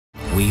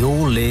We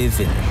all live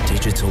in a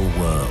digital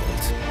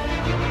world.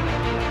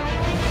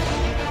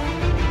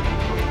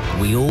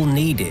 We all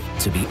need it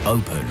to be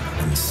open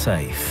and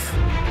safe.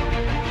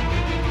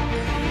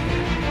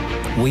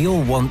 We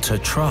all want to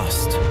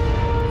trust.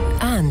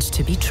 And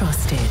to be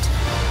trusted.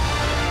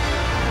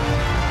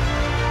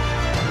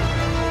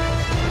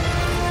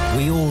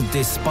 We all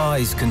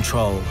despise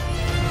control.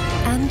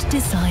 And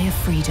desire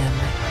freedom.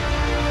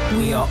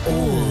 We are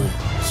all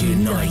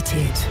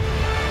united.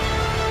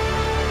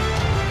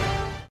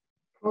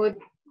 Good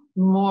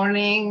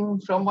morning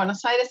from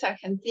Buenos Aires,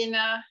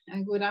 Argentina,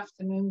 and good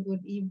afternoon,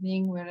 good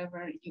evening,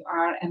 wherever you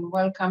are, and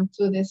welcome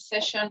to this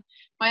session.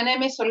 My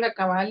name is Olga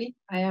Cavalli.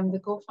 I am the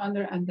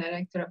co-founder and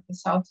director of the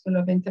South School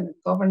of Internet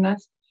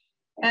Governance,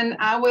 and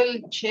I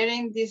will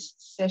chairing this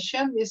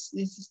session. This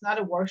is not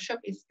a workshop,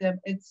 it's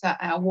an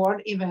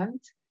award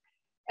event,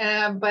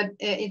 but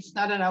it's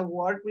not an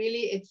award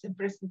really, it's a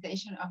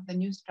presentation of the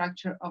new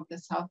structure of the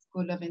South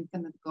School of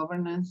Internet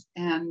Governance.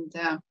 And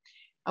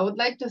I would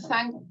like to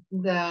thank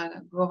the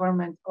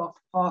government of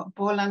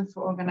Poland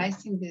for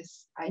organizing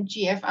this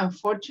IGF.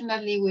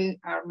 Unfortunately, we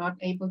are not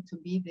able to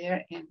be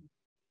there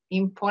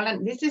in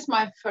Poland. This is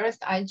my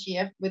first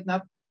IGF with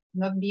not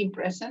being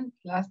present.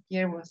 Last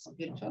year was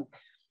virtual,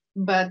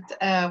 but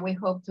we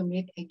hope to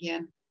meet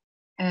again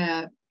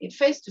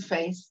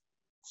face-to-face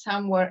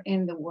somewhere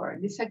in the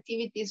world. This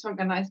activity is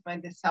organized by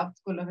the South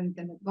School of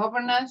Internet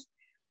Governance,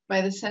 by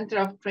the Center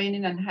of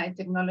Training and High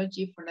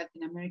Technology for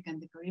Latin America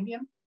and the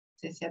Caribbean,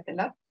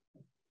 CCATLAT,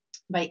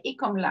 by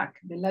ICOMLAC,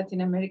 the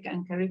Latin America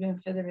and Caribbean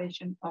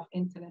Federation of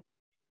Internet,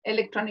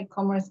 Electronic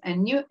Commerce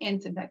and New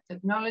Internet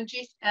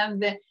Technologies, and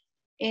the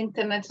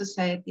Internet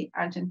Society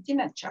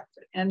Argentina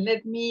chapter. And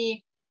let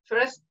me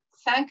first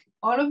thank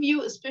all of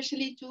you,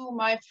 especially to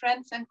my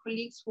friends and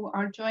colleagues who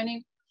are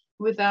joining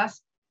with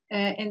us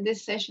in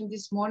this session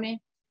this morning.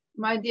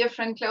 My dear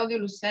friend Claudio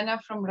Lucena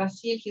from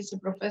Brazil, he's a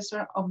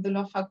professor of the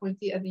law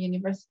faculty at the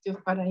University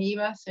of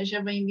Paraíba.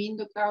 Seja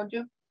bem-vindo,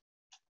 Claudio.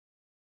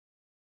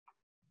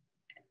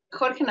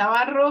 Jorge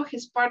Navarro,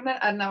 his partner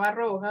at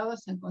Navarro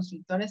Abogados and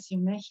Consultores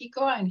in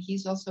Mexico, and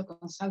he's also a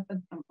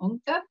consultant from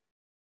UNCTAD.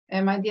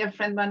 And my dear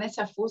friend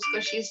Vanessa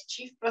Fusco, she's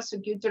Chief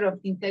Prosecutor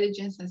of the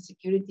Intelligence and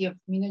Security of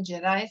Minas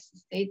Gerais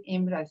State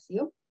in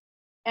Brazil.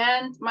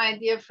 And my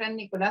dear friend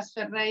Nicolás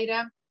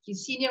Ferreira,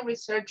 he's Senior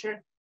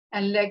Researcher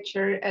and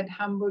Lecturer at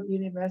Hamburg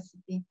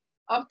University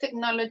of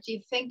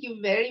Technology. Thank you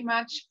very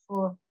much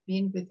for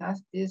being with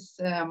us this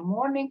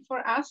morning for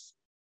us.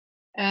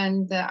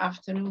 And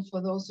afternoon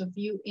for those of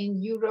you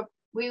in Europe.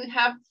 We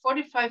have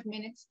 45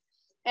 minutes.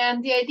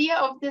 And the idea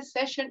of this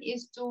session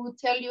is to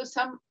tell you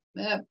some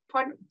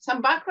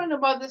background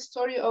about the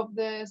story of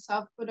the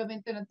South School of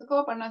Internet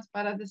Governance,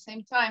 but at the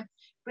same time,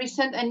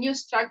 present a new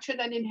structure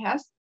that it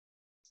has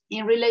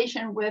in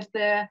relation with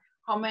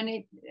how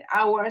many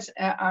hours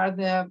are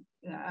the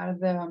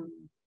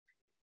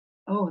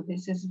oh,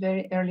 this is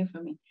very early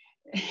for me.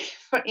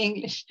 For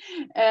English,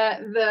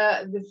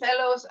 the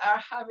fellows are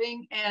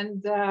having,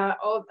 and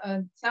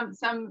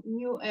some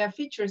new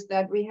features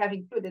that we have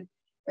included,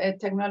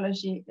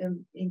 technology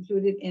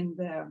included in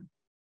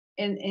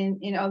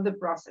all the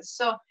process.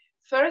 So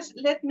first,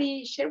 let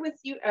me share with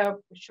you a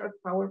short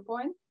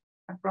PowerPoint.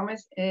 I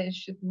promise it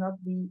should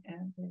not be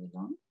very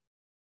long.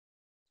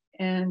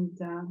 And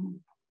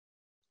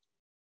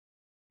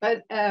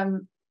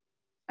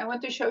I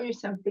want to show you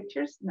some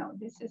pictures. No,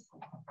 this is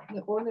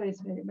the order is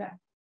very bad.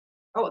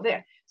 Oh,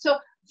 there. So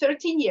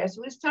 13 years.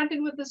 We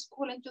started with the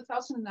school in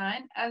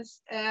 2009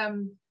 as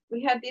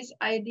we had this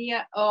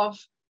idea of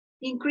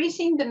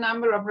increasing the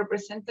number of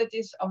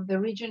representatives of the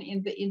region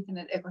in the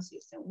internet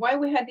ecosystem. Why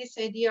we had this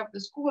idea of the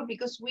school?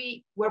 Because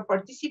we were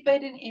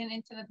participating in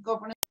internet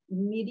governance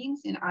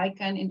meetings in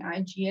ICANN, in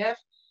IGF,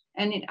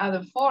 and in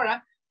other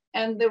fora.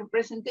 And the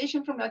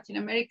representation from Latin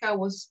America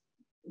was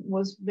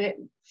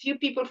few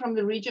people from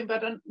the region,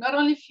 but not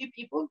only few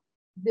people,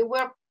 they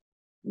were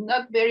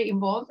not very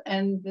involved,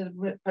 and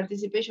the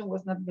participation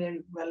was not very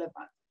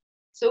relevant.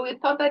 So we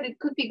thought that it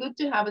could be good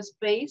to have a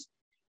space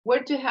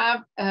where to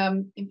have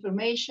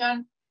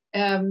information,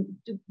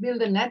 to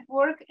build a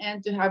network,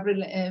 and to have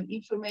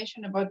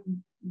information about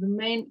the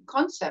main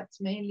concepts.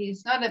 Mainly,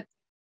 it's not a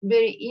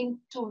very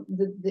into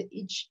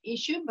each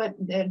issue, but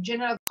the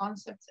general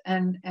concepts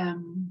and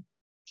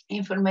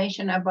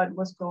information about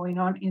what's going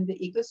on in the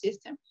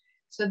ecosystem.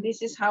 So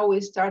this is how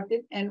we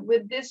started, and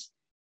with this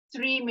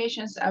 3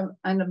 missions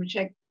and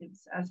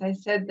objectives. As I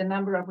said, the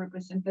number of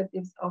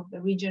representatives of the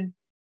region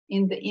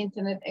in the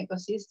internet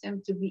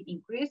ecosystem to be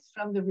increased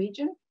from the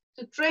region,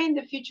 to train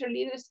the future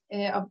leaders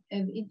of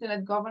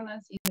internet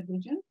governance in the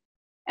region,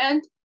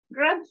 and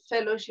grant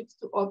fellowships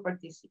to all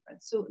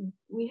participants. So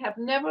we have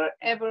never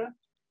ever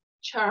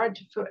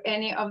charged for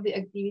any of the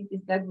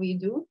activities that we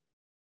do,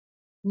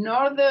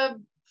 nor the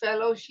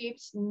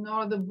fellowships,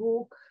 nor the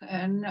book,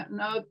 and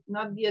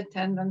not the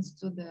attendance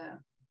to the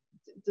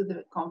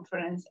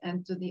conference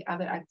and to the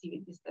other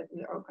activities that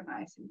we are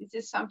organizing. This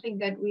is something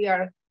that we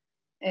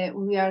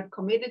are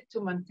committed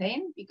to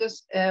maintain,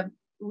 because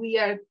we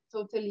are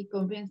totally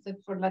convinced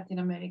that for Latin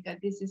America,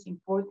 this is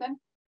important.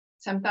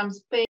 sometimes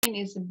Spain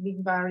is a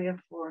big barrier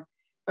for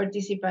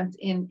participants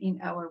in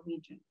our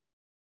region.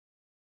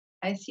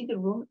 I see the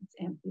room, it's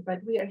empty,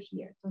 but we are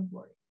here, don't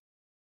worry.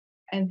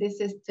 And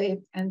this is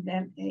taped and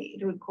then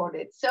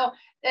recorded. So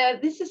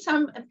this is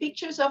some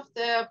pictures of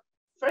the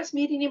first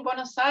meeting in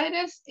Buenos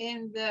Aires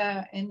in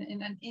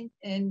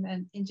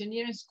an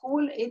engineering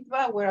school,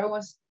 ITVA, where I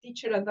was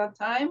teacher at that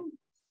time.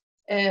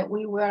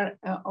 We were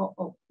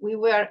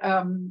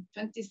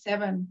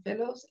 27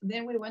 fellows.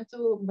 Then we went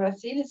to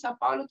Brazil in Sao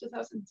Paulo,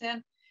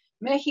 2010,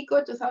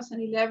 Mexico,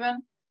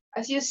 2011.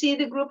 As you see,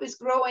 the group is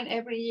growing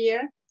every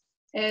year.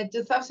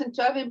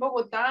 2012 in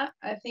Bogota,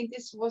 I think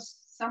this was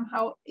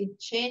somehow, it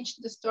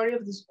changed the story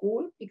of the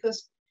school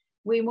because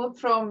we moved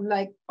from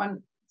like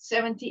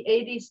 70,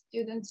 80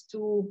 students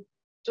to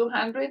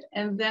 200,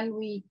 and then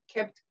we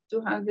kept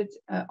 200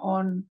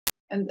 on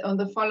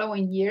the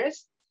following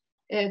years.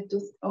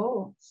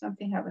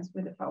 Something happens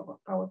with the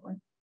PowerPoint.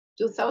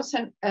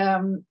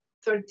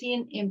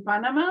 2013 in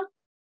Panama,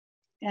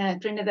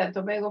 Trinidad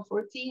Tobago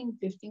 14,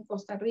 15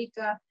 Costa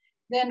Rica.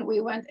 Then we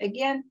went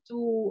again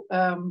to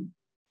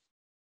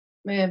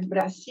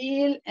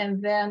Brazil,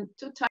 and then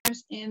 2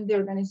 times in the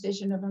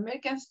Organization of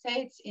American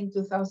States in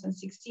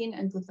 2016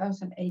 and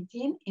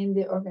 2018 in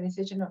the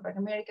Organization of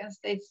American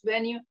States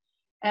venue.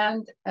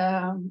 And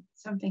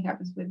something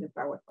happens with the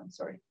PowerPoint,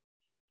 sorry.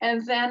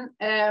 And then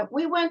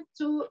we moved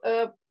to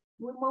a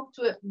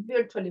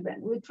virtual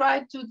event. We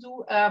tried to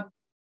do a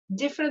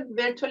different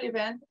virtual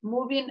event,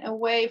 moving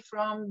away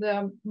from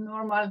the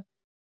normal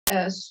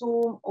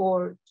Zoom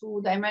or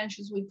 2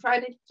 dimensions. We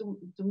tried it to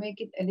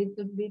make it a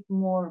little bit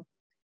more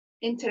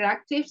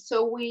interactive.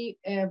 So we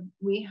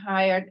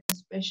hired a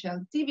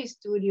special TV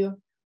studio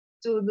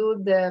to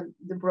do the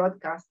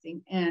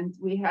broadcasting, and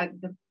we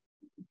had the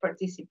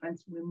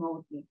participants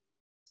remotely.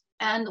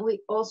 And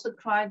we also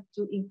tried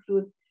to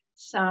include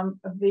some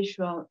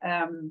visual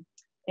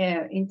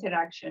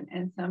interaction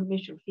and some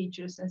visual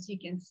features, as you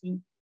can see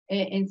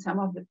in some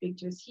of the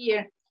pictures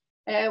here.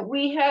 I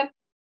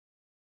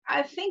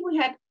think we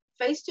had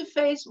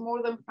face-to-face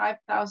more than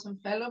 5,000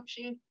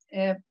 fellowships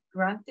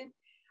granted.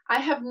 I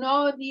have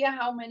no idea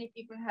how many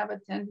people have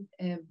attended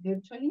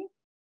virtually.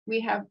 We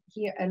have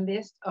here a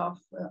list of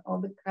all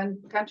the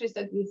countries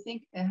that we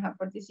think have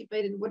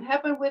participated. What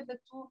happened with the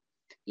 2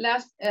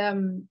 last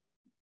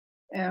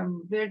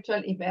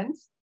virtual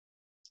events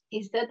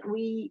is that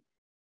we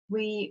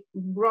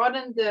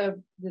broadened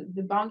the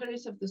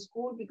boundaries of the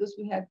school because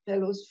we had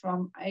fellows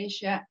from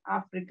Asia,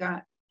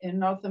 Africa, and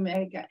North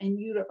America, and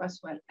Europe as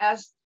well.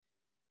 As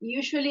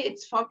usually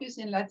it's focused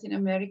in Latin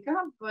America,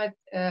 but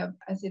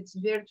as it's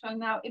virtual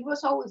now, it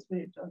was always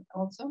virtual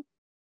also.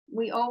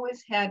 We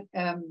always had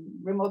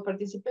remote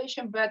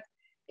participation, but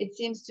it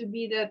seems to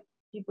be that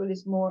people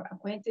is more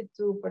acquainted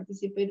to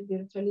participate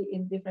virtually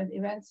in different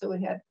events. So we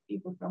had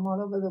people from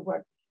all over the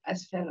world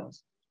as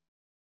fellows.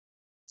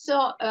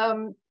 So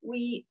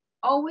we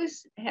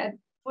always had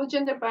full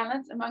gender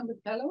balance among the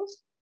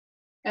fellows,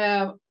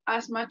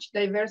 as much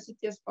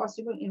diversity as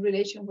possible in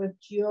relation with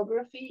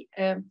geography,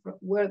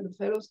 where the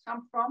fellows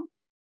come from.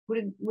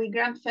 We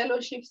grant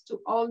fellowships to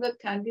all the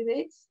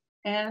candidates,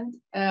 and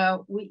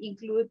we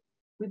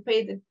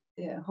pay the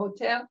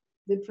hotel,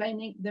 the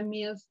training, the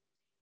meals,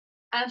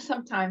 and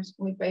sometimes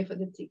we pay for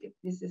the ticket.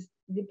 This is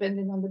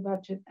depending on the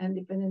budget and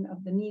depending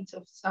on the needs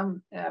of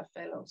some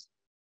fellows.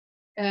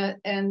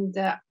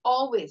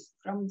 Always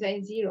from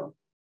day 0,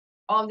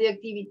 all the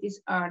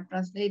activities are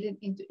translated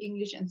into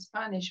English and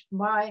Spanish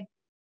by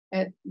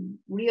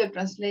real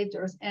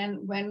translators.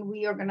 And when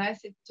we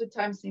organized it 2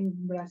 times in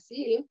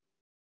Brazil,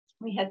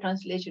 we had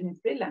translation in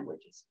 3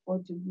 languages,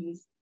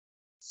 Portuguese,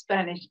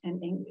 Spanish,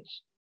 and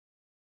English.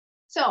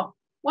 So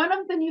one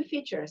of the new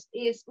features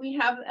is we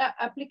have an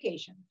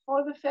application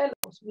for the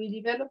fellows. We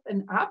developed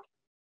an app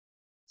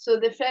so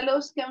the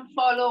fellows can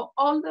follow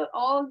all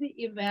the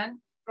event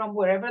from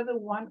wherever they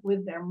want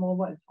with their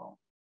mobile phone.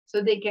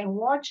 So they can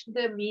watch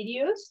the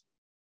videos,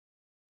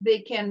 they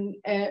can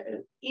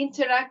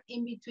interact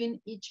in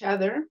between each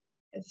other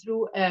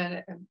through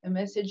a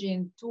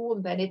messaging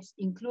tool that is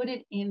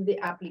included in the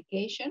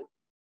application.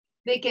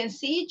 They can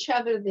see each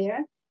other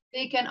there.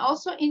 They can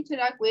also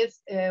interact with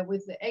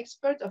the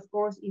expert, of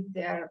course, if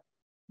they're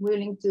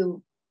willing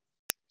to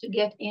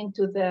get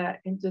into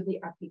the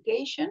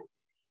application.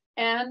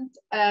 And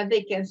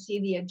they can see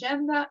the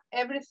agenda.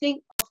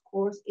 Everything, of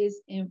course,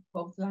 is in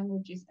both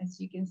languages, as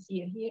you can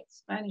see here,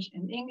 Spanish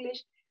and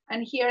English.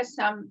 And here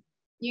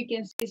you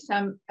can see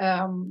some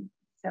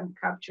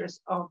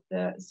captures of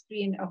the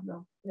screen of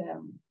the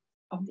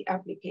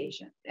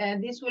application.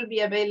 And this will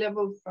be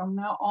available from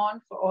now on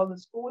for all the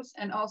schools,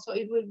 and also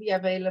it will be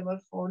available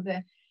for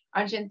the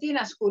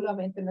Argentina School of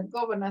Internet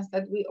Governance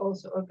that we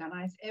also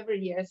organize every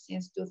year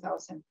since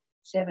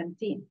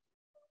 2017.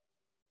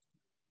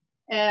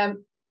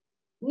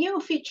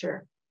 New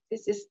feature,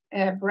 this is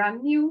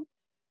brand new.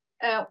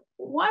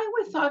 Why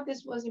we thought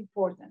this was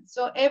important?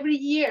 So every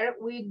year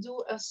we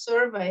do a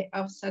survey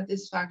of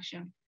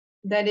satisfaction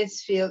that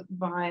is filled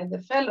by the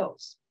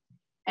fellows.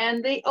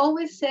 And they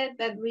always said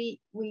that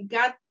we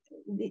got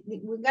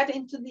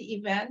into the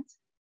event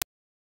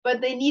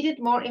but they needed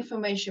more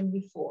information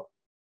before.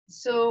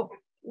 So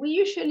we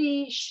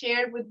usually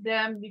share with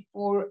them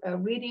before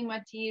reading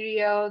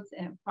materials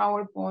and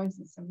PowerPoints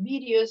and some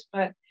videos,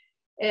 but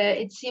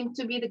it seemed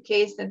to be the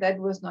case that that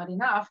was not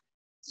enough.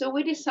 So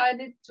we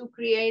decided to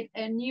create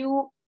a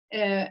new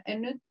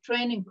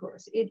training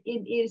course. It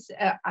is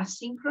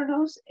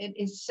asynchronous, it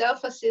is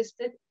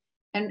self-assisted,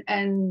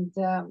 and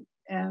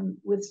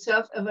with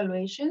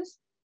self-evaluations.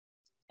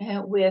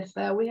 We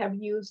have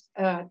used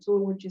a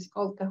tool which is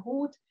called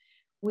Kahoot.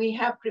 We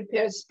have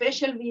prepared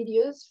special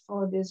videos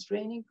for this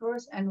training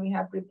course, and we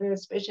have prepared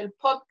special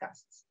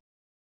podcasts.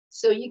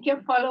 So you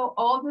can follow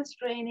all this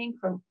training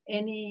from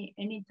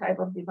any type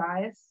of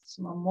device,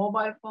 small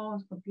mobile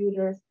phones,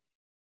 computers.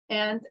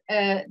 And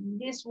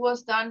this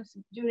was done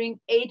during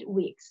 8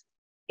 weeks.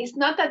 It's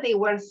not that they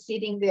were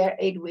sitting there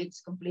 8 weeks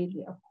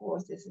completely, of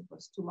course, this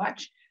was too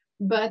much.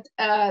 But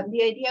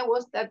the idea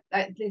was that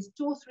at least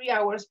 2-3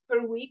 hours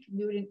per week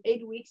during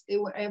 8 weeks, they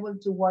were able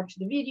to watch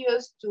the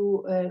videos,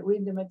 to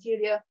read the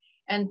material,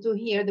 and to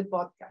hear the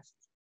podcast.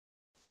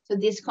 So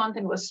this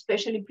content was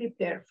specially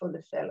prepared for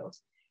the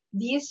fellows.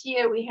 This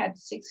year we had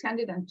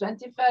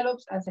 620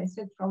 fellows, as I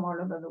said, from all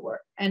over the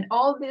world. And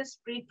all this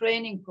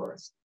pre-training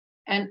course,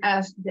 and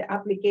as the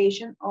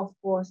application, of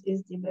course,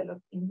 is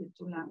developed in the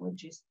 2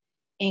 languages,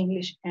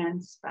 English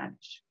and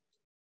Spanish.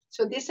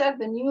 So these are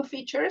the new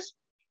features.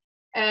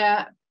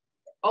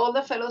 All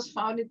the fellows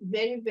found it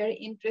very, very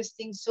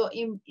interesting. So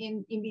in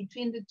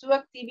between the 2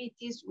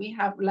 activities, we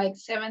have like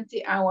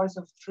 70 hours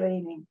of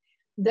training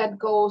that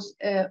goes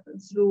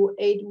through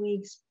 8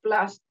 weeks,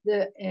 plus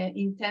the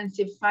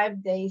intensive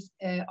 5 days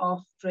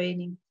of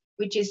training,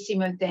 which is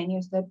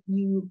simultaneous, that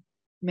you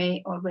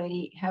may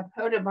already have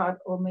heard about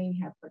or may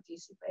have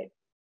participated.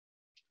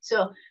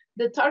 So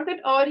the target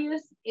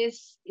audience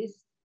is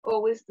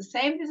always the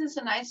same. This is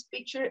a nice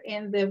picture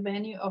in the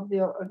venue of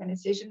the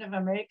Organization of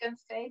American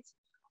States,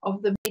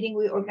 of the meeting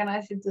we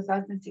organized in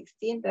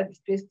 2016. That's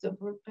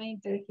Christopher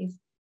Painter. He's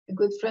a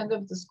good friend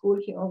of the school.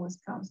 He always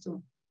comes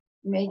to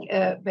make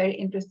very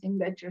interesting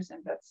lectures,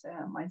 and that's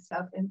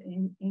myself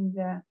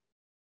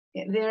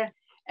there.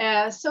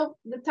 So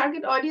the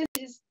target audience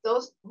is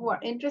those who are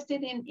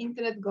interested in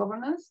internet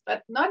governance,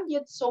 but not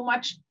yet so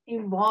much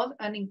involved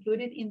and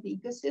included in the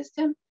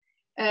ecosystem.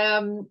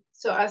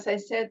 So as I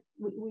said,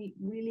 we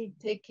really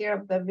take care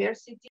of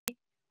diversity.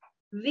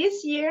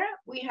 This year,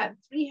 we had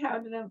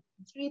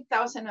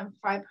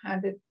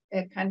 3,500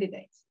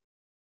 candidates.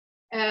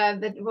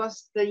 That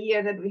was the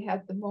year that we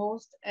had the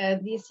most.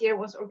 This year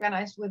was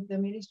organized with the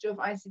Ministry of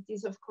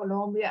ICTs of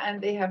Colombia,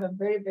 and they have a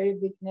very, very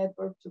big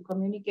network to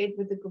communicate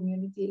with the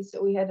community.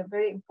 So we had a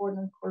very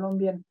important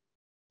Colombian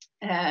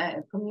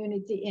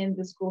community in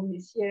the school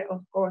this year,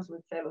 of course,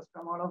 with fellows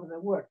from all over the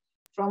world,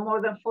 from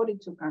more than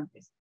 42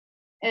 countries.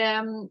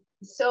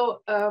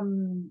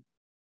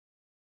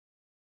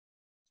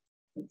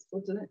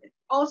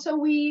 Also,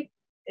 we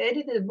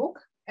edited a book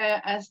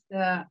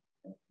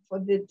for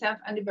the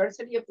 10th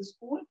anniversary of the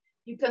school.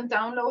 You can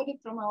download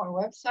it from our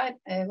website,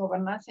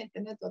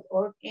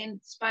 gobernanzainternet.org, in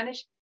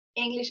Spanish,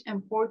 English,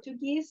 and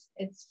Portuguese.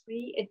 It's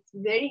free. It's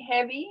very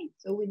heavy,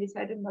 so we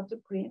decided not to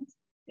print.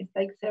 It's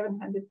like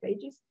 700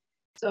 pages.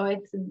 So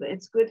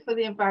it's good for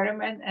the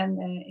environment, and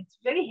it's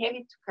very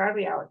heavy to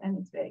carry out, and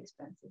it's very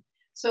expensive.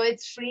 So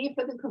it's free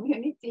for the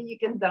community. You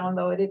can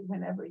download it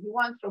whenever you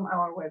want from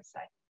our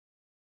website.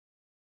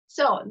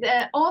 So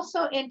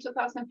also in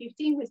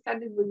 2015, we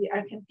started with the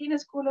Argentina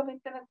School of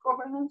Internet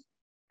Governance.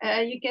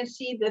 You can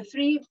see the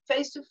 3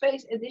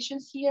 face-to-face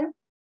editions here.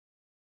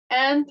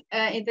 And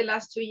in the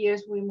last 2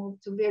 years, we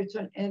moved to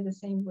virtual, and the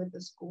same with the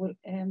school.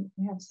 And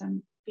we have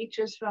some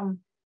pictures from,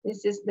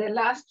 this is the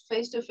last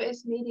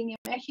face-to-face meeting in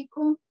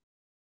Mexico.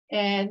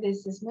 And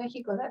this is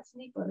Mexico, that's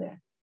Nico there.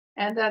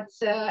 And that's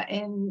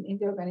in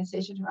the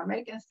Organization of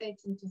American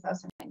States in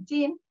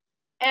 2019.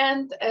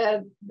 And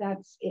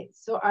that's it.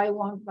 So I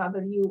won't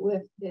bother you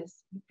with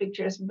these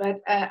pictures,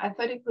 but I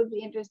thought it would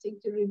be interesting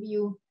to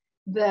review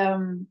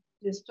the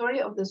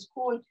story of the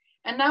school.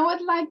 And now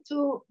I'd like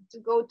to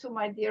go to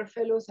my dear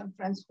fellows and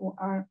friends who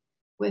are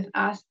with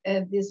us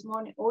this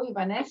morning. Oh,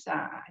 Vanessa,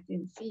 I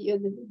didn't see you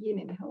at the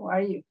beginning. How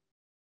are you?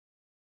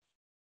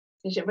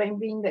 Seja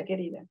bem-vinda,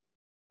 querida.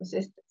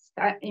 Você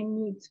está em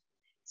mute.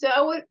 So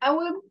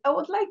I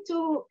would like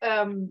to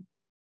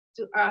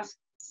ask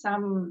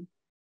some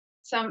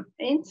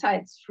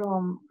insights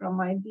from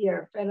my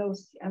dear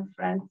fellows and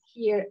friends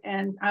here,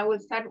 and I will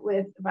start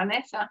with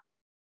Vanessa.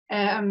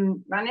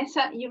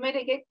 Vanessa, you made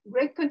a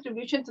great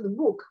contribution to the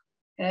book.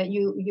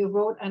 You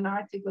wrote an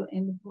article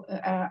in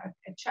a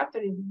chapter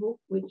in the book,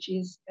 which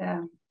is,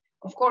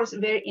 of course,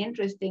 very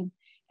interesting.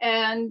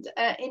 And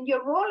in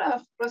your role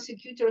of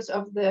prosecutors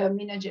of the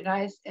Minas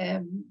Gerais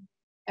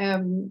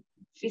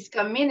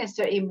fiscal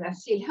minister in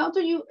Brazil, how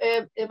do you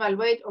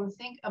evaluate or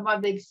think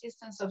about the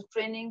existence of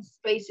training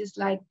spaces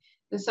like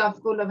the South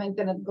School of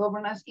Internet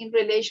Governance in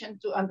relation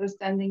to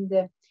understanding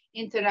the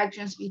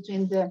interactions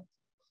between the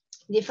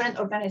different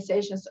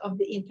organizations of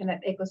the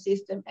internet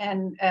ecosystem?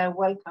 And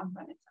welcome,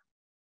 Vanessa.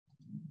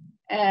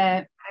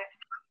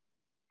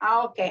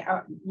 Okay,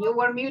 you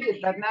were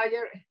muted, but now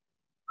you're...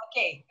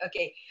 Okay,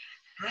 okay.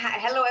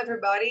 Hello,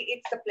 everybody.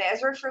 It's a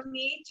pleasure for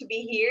me to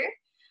be here.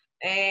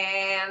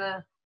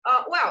 And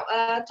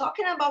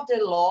talking about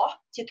the law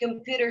to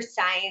computer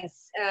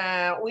science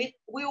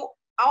will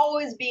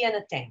always be an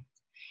attempt,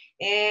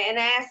 an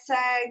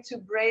essay to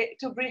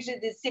bridge the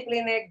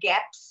disciplinary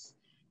gaps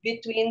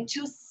between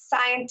two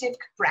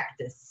scientific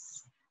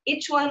practice,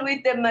 each one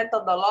with the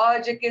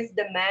methodological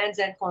demands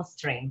and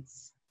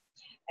constraints.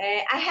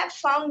 I have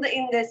found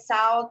in the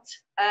South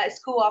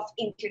School of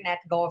Internet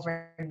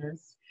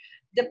Governance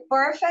the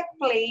perfect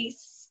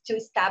place to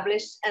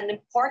establish an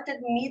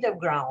important middle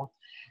ground,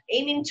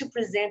 aiming to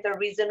present a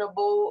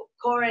reasonable,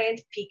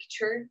 coherent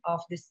picture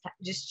of this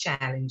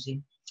challenge.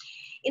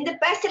 In the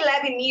past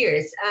 11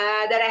 years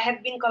that I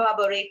have been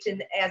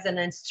collaborating as an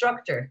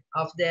instructor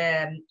of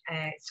the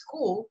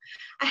school,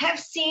 I have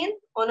seen,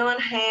 on one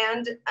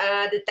hand,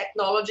 the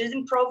technology's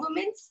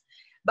improvements,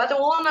 but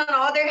on the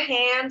other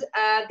hand,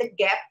 the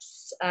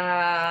gaps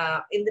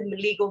in the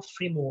legal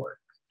framework.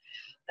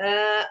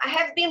 I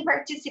have been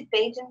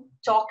participating,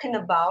 talking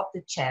about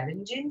the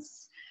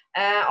challenges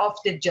of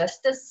the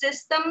justice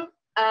system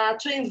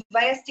to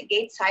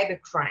investigate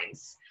cyber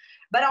crimes.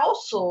 But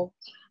also,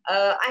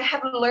 I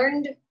have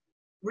learned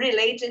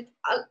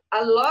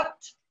a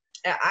lot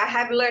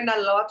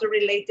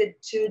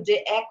related to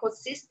the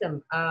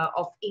ecosystem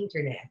of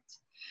internet.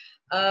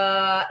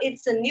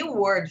 It's a new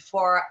word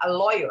for a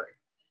lawyer.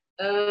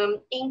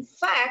 In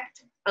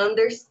fact,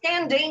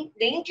 understanding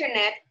the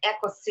internet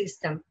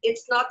ecosystem,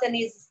 it's not an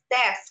easy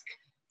task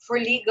for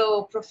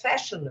legal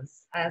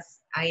professionals as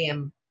I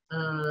am.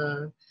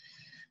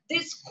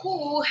 This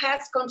school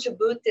has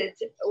contributed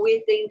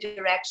with the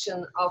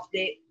interaction of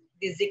this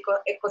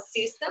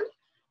ecosystem,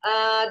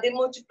 the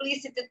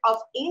multiplicity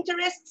of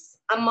interests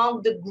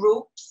among the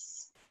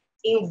groups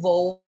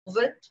involved,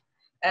 with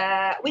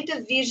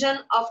a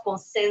vision of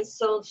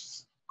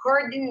consensus,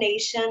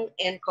 coordination,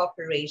 and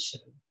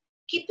cooperation,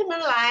 keeping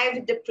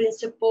alive the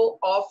principle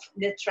of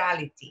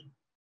neutrality.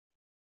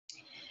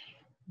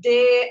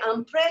 The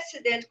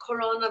unprecedented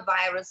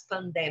coronavirus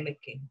pandemic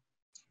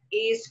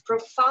is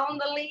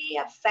profoundly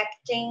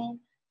affecting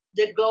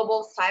the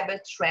global cyber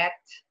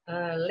threat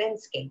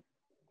landscape,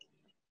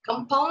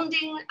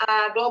 compounding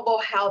a global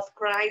health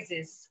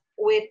crisis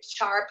with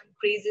sharp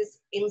increases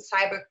in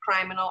cyber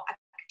criminal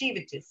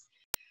activities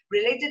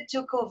related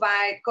to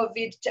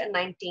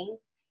COVID-19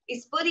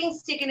 is putting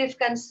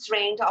significant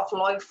strain of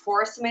law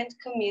enforcement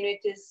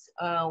communities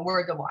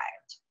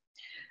worldwide.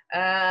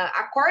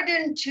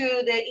 According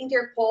to the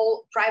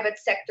Interpol private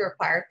sector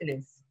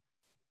partners,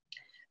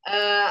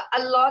 a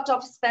lot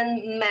of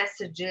spam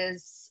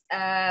messages,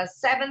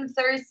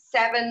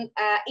 737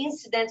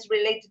 incidents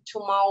related to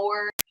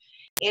malware,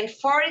 and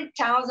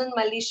 40,000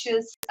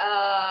 malicious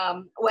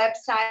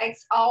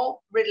websites,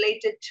 all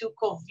related to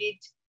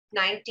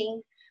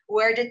COVID-19,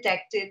 were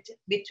detected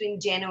between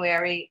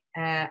January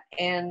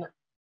and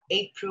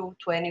April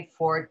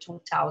 24,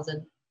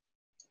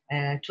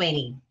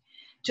 2020.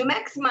 To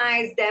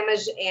maximize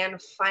damage and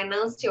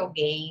financial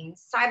gain,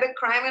 cyber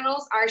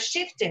criminals are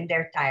shifting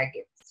their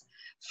targets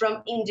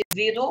from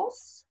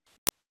individuals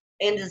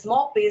and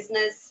small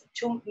business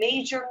to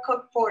major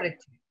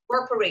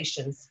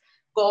corporations,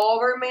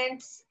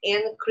 governments,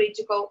 and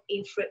critical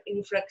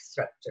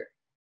infrastructure.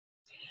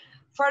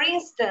 For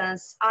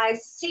instance, I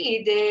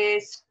see the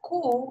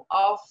School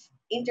of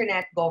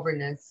Internet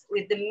Governance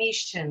with the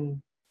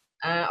mission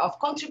of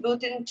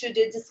contributing to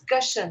the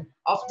discussion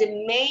of the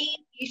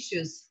main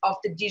issues of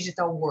the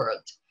digital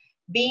world,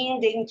 being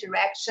the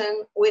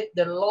interaction with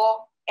the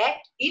law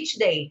at each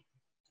day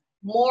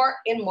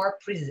more and more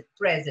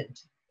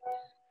present.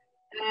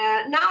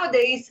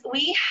 Nowadays,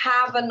 we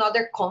have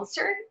another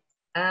concern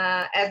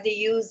as the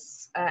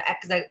use,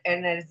 as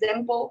an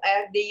example,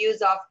 as the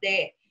use of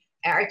the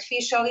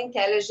artificial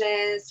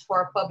intelligence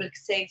for public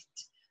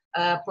safety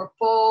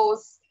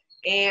purpose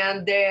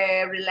and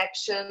the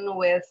relation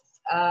with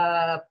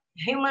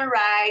human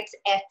rights,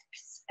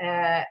 ethics,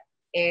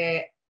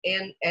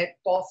 and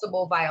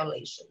possible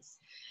violations.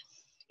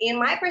 In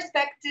my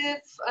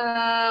perspective,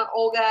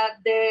 Olga,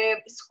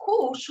 the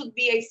school should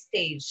be a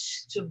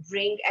stage to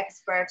bring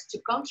experts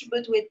to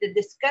contribute with the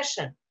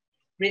discussion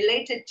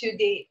related to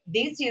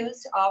this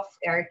use of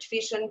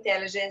artificial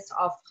intelligence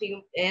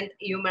and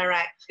human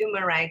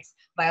rights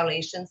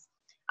violations,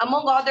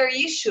 among other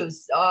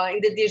issues in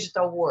the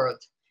digital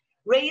world,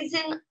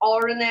 raising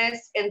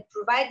awareness and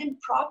providing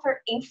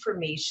proper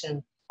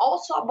information,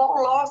 also about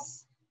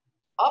laws,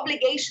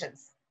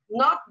 obligations,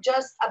 not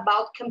just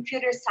about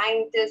computer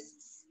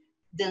scientists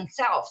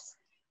themselves,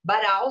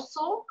 but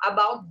also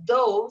about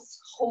those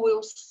who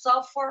will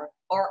suffer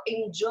or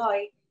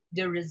enjoy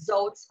the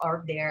results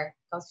of their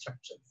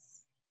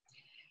constructions.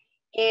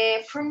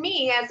 For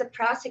me, as a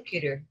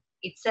prosecutor,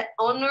 it's an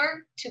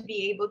honor to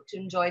be able to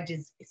enjoy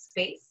this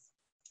space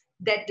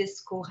that the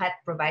school had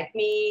provided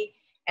me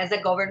as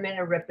a government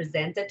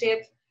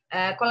representative,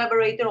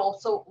 collaborating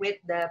also with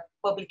the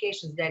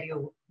publications that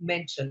you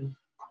mentioned.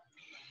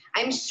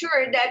 I'm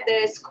sure that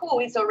the school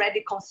is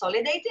already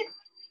consolidated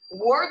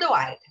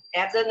worldwide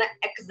as an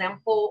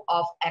example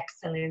of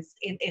excellence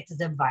in its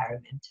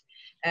environment,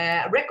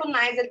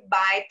 recognized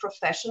by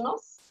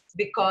professionals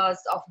because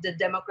of the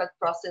democratic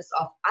process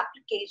of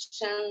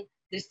application,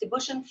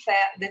 distributing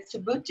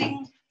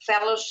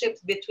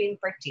fellowships between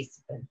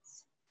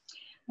participants.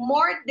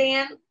 More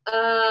than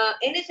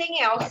anything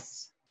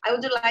else, I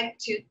would like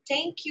to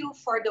thank you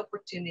for the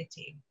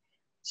opportunity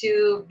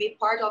to be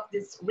part of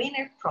this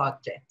winner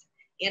project,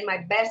 and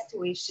my best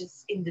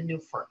wishes in the new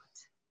format.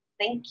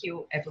 Thank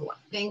you, everyone.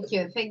 Thank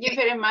you. Thank you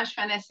very much,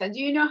 Vanessa. Do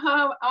you know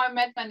how I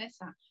met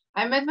Vanessa?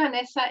 I met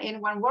Vanessa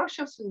in one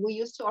workshop we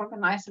used to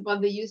organize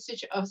about the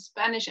usage of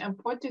Spanish and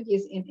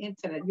Portuguese in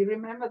internet. You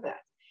remember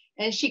that?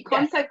 And she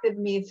contacted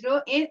me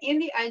through in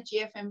the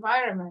IGF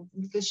environment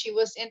because she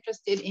was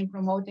interested in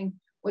promoting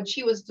what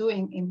she was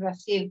doing in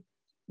Brazil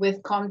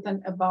with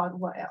content about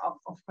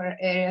of her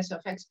areas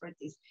of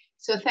expertise.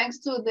 So thanks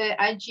to the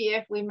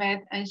IGF we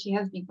met, and she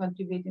has been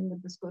contributing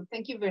with the school.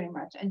 Thank you very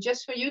much. And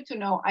just for you to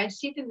know, I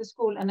sit in the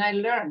school and I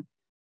learn,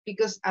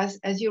 because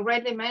as you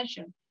rightly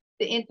mentioned,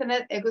 the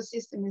internet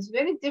ecosystem is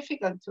very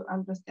difficult to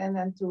understand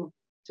and to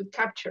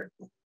capture.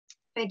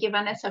 Thank you,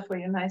 Vanessa, for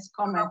your nice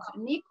comments.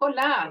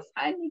 Nicolas,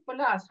 hi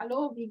Nicolas,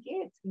 hello, wie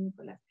geht's,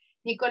 Nicolas?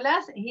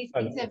 Nicolas, he's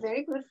a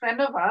very good friend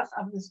of us,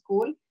 of the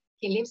school.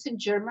 He lives in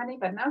Germany,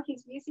 but now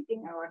he's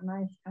visiting our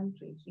nice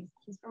country.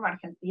 He's from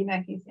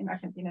Argentina. He's in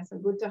Argentina. So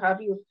good to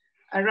have you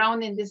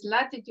around in these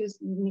latitudes,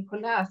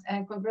 Nicolas.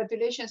 And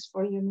congratulations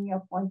for your new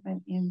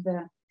appointment in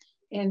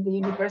the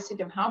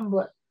University of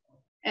Hamburg.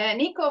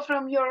 Nico,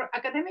 from your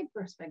academic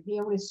perspective,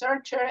 you're a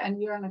researcher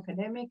and you're an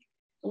academic.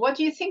 What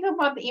do you think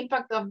about the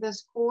impact of the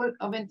School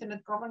of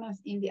Internet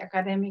Governance in the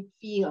academic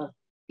field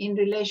in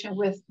relation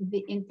with the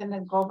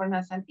internet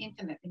governance and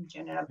internet in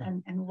general?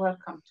 And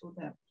welcome to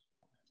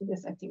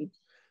this activity.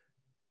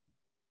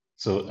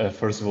 So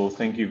first of all,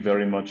 thank you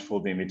very much for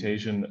the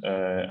invitation.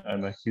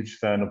 I'm a huge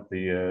fan of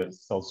the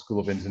South School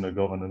of Internet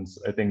Governance.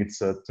 I think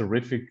it's a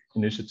terrific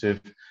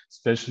initiative,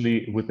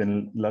 especially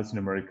within Latin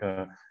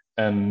America.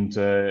 And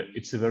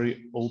it's a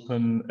very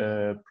open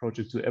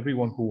project to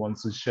everyone who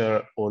wants to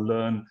share or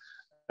learn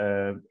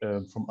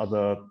from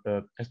other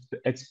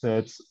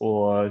experts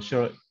or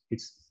share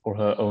its or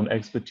her own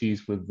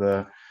expertise with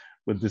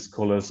the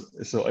scholars.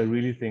 So I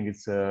really think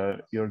it's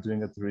you're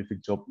doing a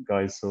terrific job,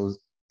 guys. So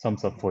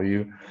thumbs up for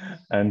you,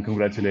 and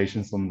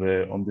congratulations on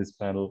this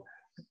panel.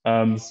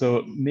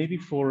 So maybe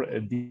for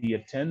the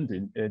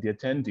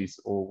attendees,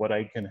 or what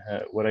I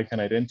can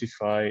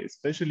identify,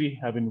 especially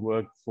having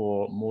worked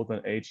for more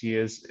than 8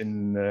 years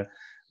in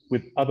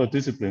with other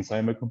disciplines.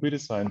 I'm a computer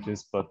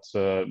scientist, but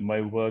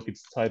my work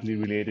is tightly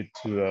related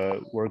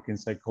to work in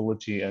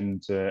psychology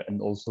and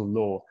also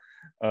law.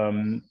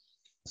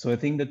 So I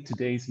think that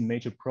today's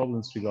major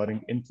problems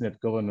regarding internet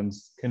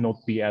governance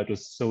cannot be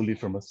addressed solely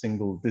from a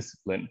single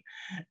discipline.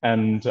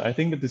 And I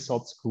think that the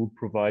SOT School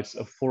provides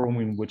a forum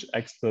in which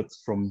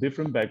experts from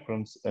different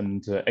backgrounds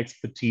and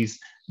expertise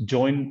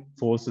join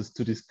forces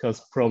to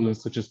discuss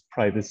problems such as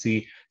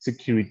privacy,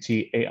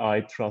 security,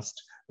 AI,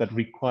 trust, that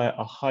require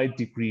a high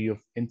degree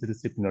of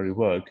interdisciplinary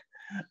work.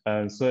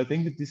 So I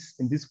think that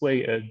in this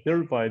way,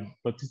 verified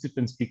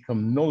participants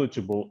become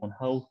knowledgeable on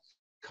how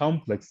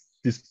complex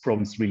these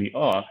problems really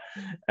are,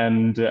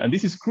 and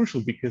this is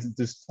crucial because at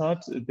this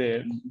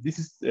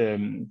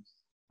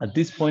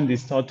point they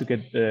start to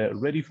get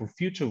ready for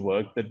future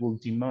work that will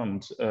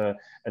demand a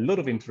lot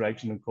of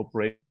interaction and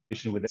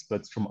cooperation with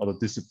experts from other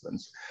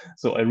disciplines.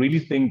 So I really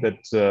think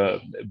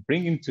that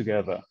bringing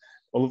together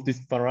all of this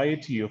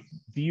variety of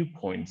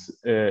viewpoints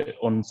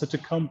on such a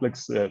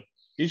complex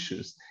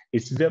issues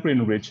is very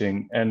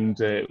enriching, and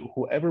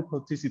whoever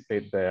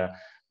participates there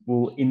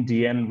will in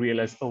the end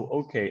realize, oh,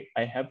 okay,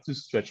 I have to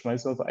stretch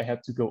myself, I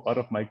have to go out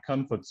of my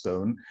comfort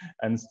zone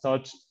and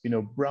start,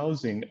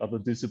 browsing other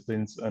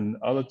disciplines and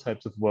other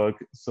types of work,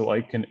 so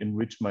I can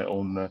enrich my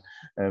own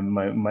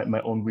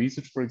my own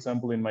research. For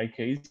example, in my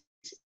case,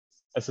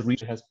 as a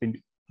researcher, has been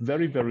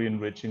very, very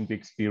enriching the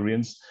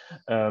experience,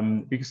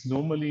 because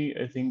normally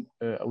I think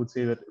I would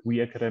say that we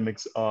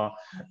academics are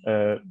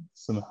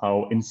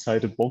somehow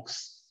inside a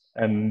box.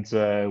 And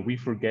we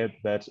forget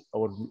that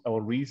our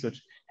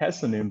research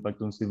has an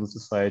impact on civil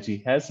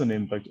society, has an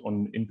impact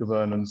on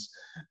governance,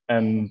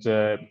 and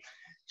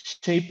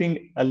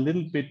shaping a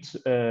little bit,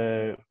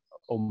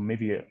 or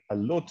maybe a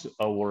lot,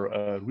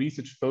 our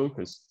research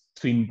focus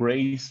to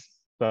embrace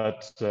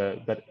that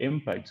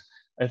impact.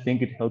 I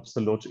think it helps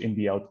a lot in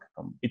the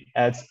outcome. It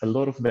adds a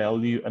lot of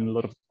value and a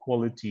lot of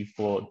quality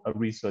for a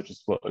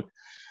researcher's work.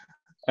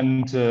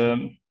 And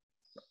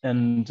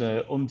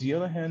on the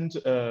other hand,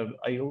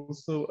 I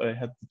also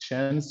had the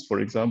chance, for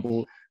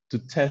example, to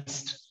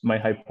test my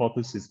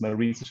hypothesis, my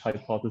research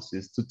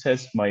hypothesis, to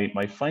test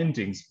my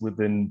findings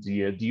within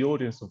the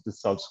audience of the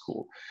South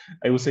School.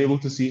 I was able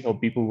to see how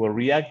people were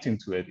reacting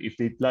to it, if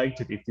they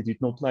liked it, if they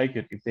did not like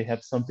it, if they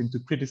had something to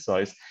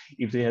criticize,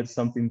 if they had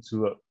something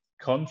to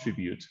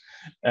contribute.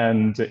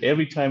 And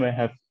every time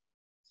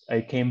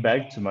I came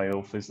back to my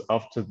office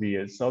after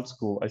the South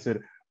School, I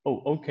said,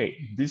 oh, okay,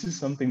 this is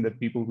something that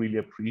people really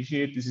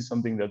appreciate. This is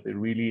something that they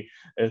really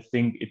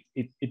think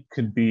it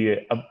could be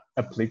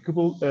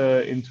applicable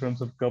in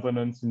terms of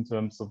governance, in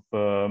terms of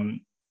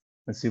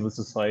civil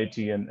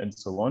society and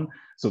so on.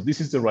 So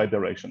this is the right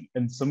direction.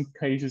 In some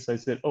cases I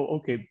said, oh,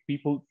 okay,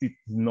 people did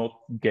not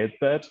get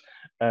that.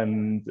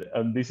 And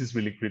this is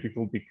really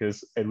critical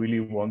because I really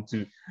want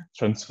to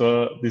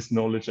transfer this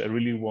knowledge. I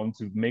really want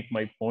to make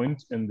my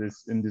point in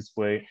this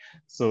way.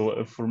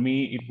 So for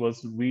me, it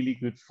was really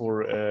good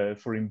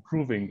for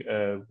improving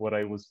what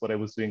I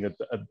was doing at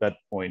that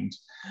point.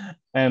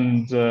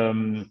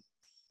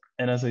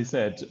 And as I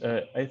said,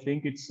 I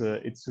think it's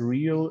a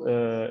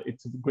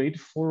great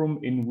forum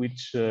in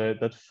which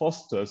that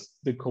fosters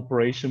the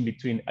cooperation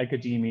between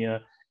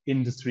academia,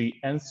 industry,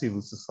 and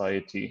civil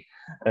society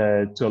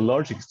to a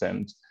large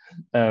extent.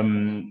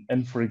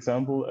 And for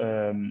example,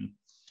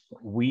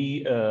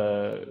 we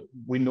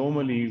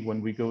normally,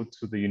 when we go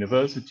to the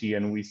university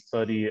and we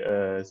study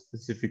a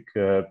specific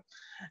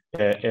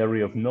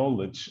area of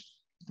knowledge,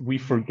 we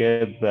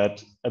forget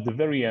that at the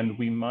very end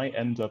we might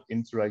end up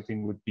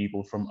interacting with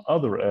people from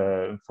other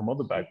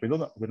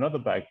backgrounds, with another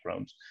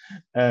background.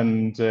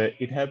 And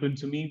it happened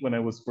to me when I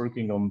was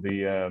working on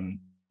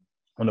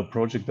a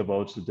project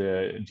about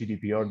the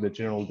GDPR, the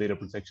General Data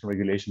Protection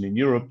Regulation in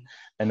Europe,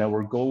 and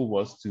our goal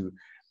was to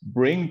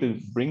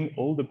bring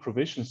all the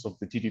provisions of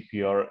the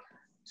GDPR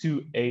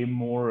to a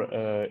more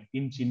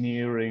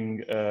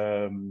engineering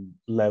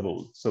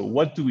level. So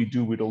what do we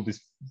do with all this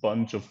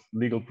bunch of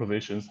legal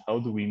provisions? How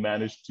do we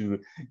manage to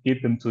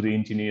get them to the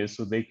engineers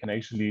so they can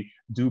actually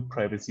do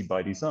privacy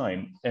by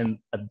design? And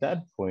at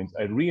that point,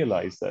 I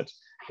realized that,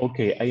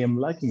 okay, I am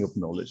lacking of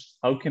knowledge.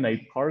 How can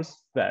I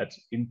parse that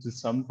into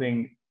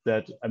something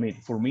that, I mean,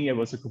 for me, I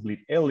was a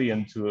complete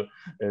alien to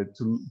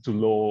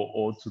law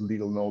or to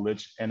legal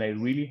knowledge. And I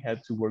really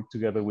had to work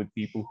together with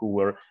people who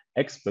were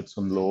experts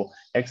on law,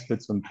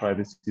 experts on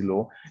privacy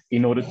law,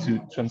 in order to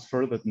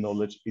transfer that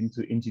knowledge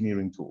into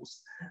engineering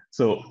tools.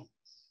 So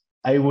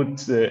I would,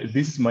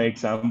 this is my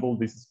example,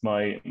 this is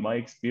my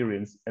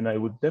experience, and I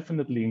would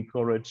definitely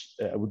encourage,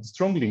 I would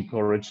strongly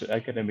encourage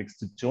academics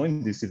to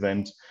join this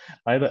event,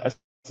 either as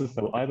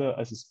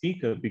a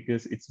speaker,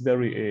 because it's a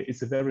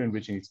very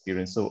enriching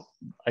experience. So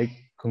I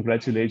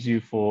congratulate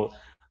you for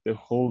the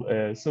whole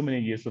so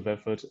many years of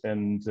effort,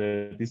 and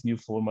this new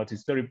format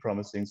is very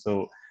promising.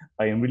 So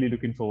I am really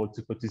looking forward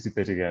to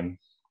participate again.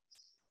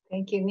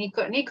 Thank you,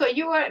 Nico. Nico,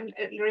 you were,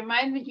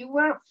 remind me, you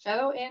were a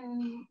fellow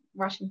in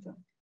Washington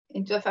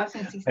in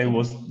 2016. I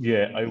was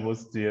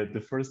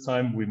the first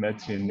time we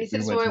met in. This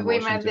is where we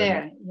met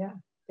there. Yeah.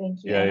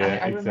 Thank you. Yeah,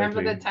 I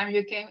remember the time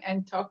you came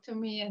and talked to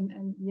me,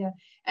 and yeah.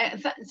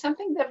 And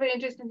something that very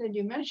interesting that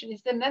you mentioned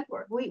is the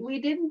network. We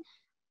didn't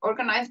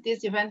organize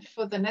this event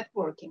for the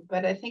networking,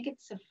 but I think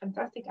it's a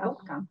fantastic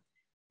outcome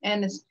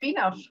and a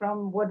spin-off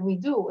from what we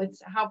do.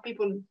 It's how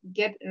people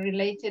get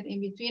related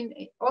in between,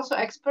 also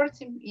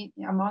experts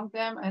among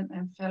them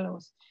and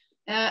fellows.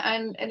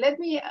 And let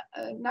me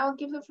now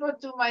give the floor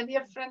to my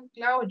dear friend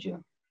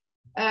Claudio.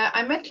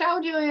 I met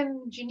Claudio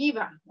in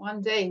Geneva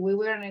one day. We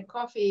were in a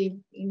coffee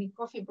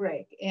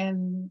break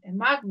in a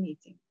MAG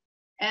meeting,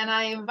 and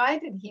I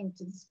invited him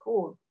to the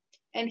school,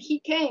 and he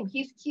came.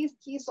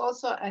 He's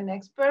also an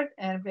expert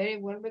and very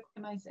well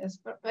recognized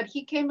expert, but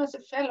he came as a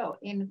fellow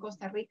in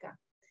Costa Rica.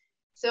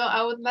 So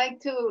I would like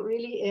to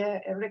really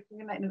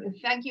recognize,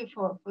 thank you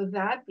for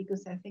that,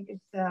 because I think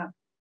it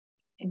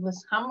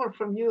was humble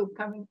from you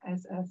coming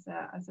as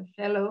a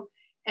fellow.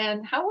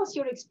 And how was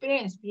your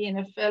experience being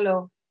a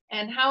fellow?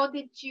 And how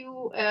did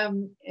you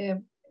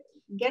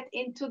get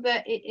into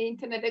the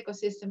internet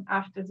ecosystem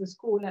after the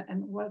school?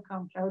 And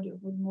welcome, Claudio.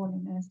 Good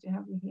morning. Nice to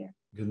have you here.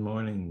 Good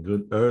morning.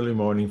 Good early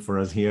morning for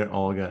us here,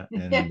 Olga,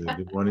 and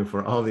good morning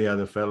for all the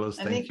other fellows.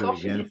 Thank you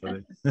again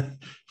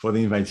for the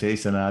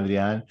invitation,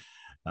 Adrian,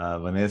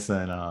 Vanessa,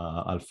 and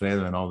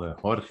Alfredo, and all the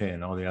Jorge,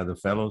 and all the other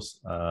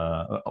fellows.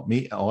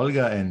 Me,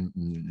 Olga, and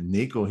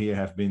Nico here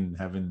have been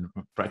having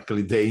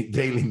practically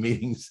daily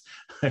meetings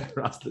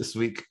across this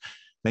week.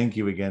 Thank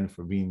you again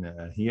for being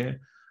here.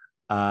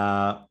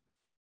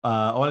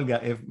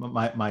 Olga, if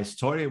my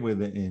story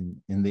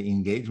in the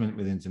engagement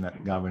with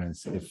internet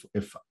governance,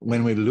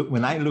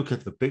 when I look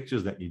at the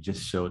pictures that you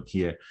just showed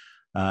here,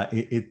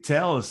 it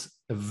tells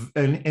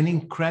an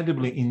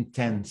incredibly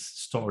intense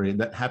story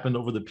that happened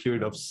over the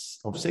period of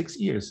 6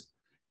 years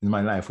in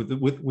my life,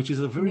 which is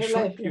a very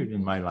short period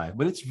in my life,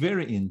 but it's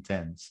very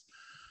intense.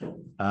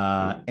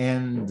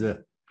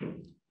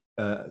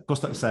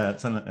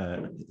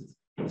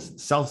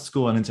 South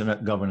School on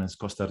Internet Governance,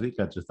 Costa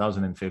Rica,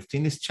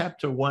 2015 is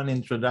Chapter 1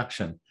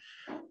 Introduction.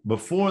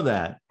 Before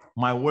that,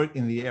 my work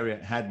in the area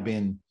had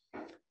been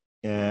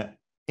in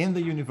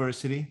the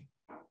university,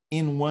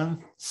 in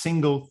one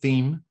single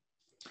theme,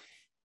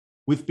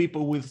 with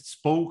people who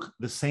spoke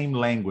the same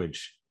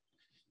language.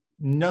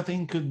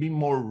 Nothing could be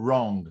more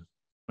wrong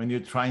when you're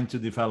trying to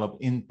develop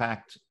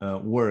impact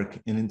work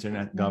in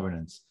internet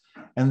governance.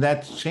 And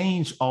that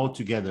changed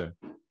altogether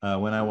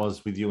when I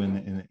was with you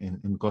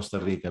in Costa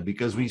Rica,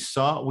 because we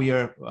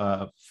are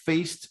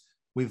faced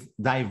with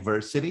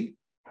diversity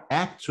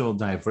actual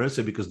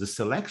diversity, because the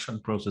selection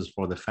process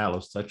for the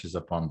fellows touches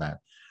upon that.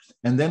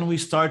 And then we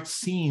start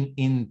seeing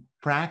in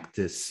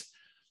practice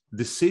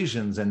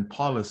decisions and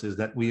policies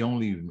that we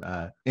only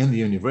in the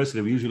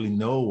university we usually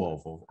know of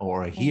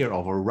or hear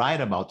of or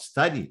write about,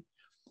 study,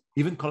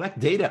 even collect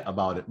data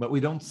about it, but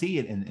we don't see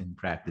it in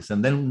practice.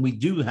 And then we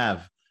do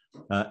have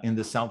in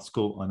the South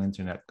School on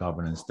Internet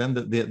Governance, then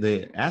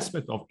the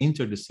aspect of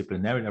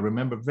interdisciplinarity. I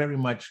remember very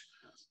much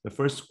the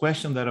first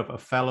question that a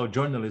fellow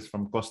journalist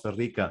from Costa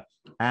Rica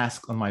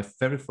asked on my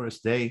very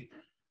first day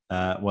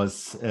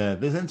was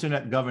this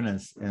internet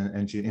governance,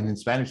 and she, in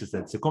Spanish she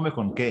said, "Se come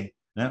con qué?"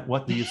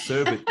 What do you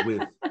serve it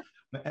with?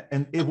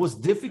 And it was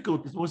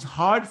difficult. It was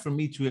hard for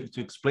me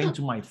to explain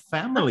to my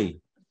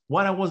family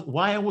why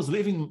I was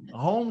leaving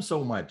home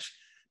so much,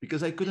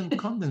 because I couldn't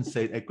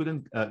condensate, I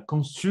couldn't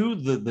construe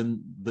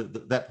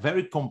that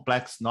very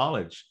complex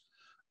knowledge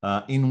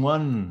in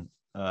one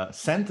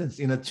sentence,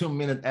 in a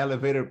 2-minute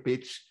elevator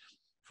pitch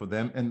for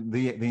them. And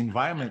the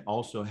environment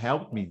also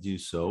helped me do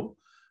so.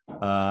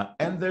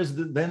 And there's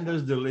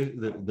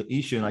the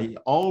issue, and I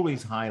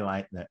always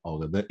highlight that,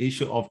 Olga, the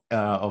issue of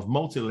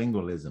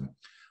multilingualism.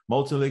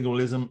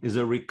 Multilingualism is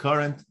a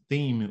recurrent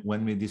theme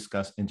when we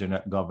discuss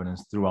internet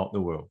governance throughout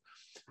the world.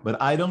 But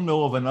I don't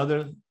know of another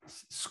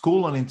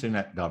school on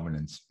internet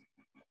governance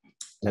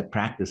that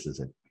practices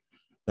it,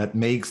 that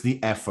makes the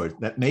effort,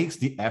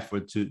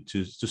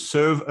 to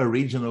serve a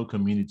regional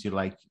community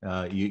like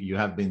you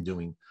have been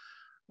doing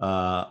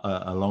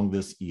along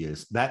these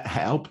years. That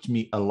helped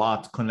me a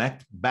lot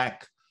connect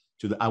back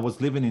to I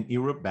was living in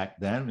Europe back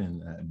then,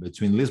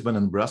 between Lisbon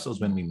and Brussels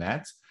when we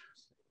met.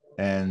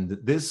 And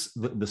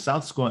the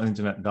South School on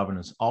Internet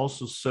Governance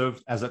also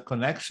served as a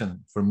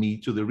connection for me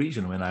to the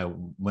region.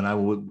 When I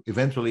would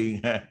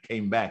eventually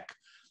came back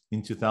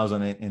in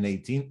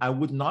 2018, I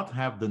would not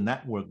have the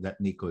network that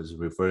Nico is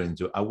referring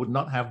to. I would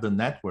not have the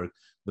network,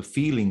 the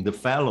feeling, the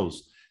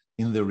fellows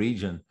in the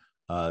region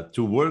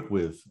to work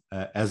with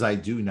as I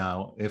do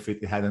now, if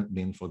it hadn't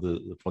been for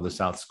the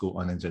South School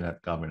on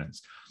Internet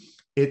Governance.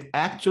 It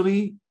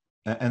actually,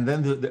 and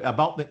then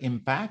about the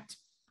impact,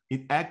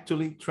 it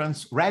actually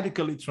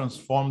radically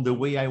transformed the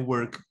way I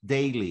work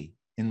daily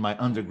in my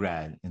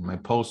undergrad,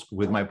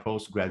 with my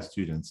postgrad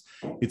students.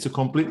 It's a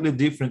completely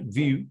different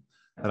view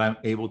that I'm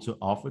able to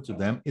offer to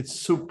them. It's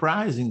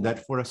surprising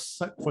that for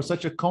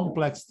such a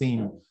complex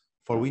theme,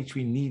 for which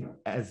we need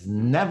as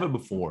never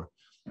before,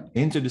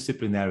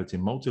 interdisciplinarity,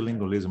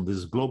 multilingualism,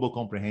 this global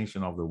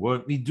comprehension of the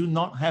world, we do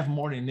not have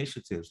more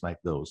initiatives like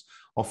those.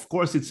 Of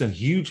course, it's a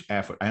huge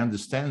effort. I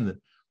understand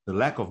the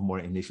lack of more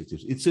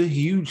initiatives. It's a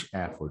huge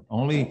effort.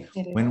 Only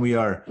when we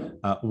are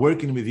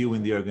working with you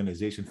in the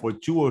organization for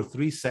 2 or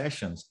 3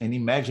 sessions, and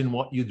imagine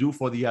what you do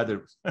for the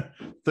other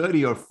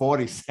 30 or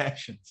 40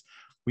 sessions,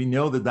 we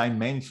know the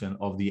dimension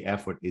of the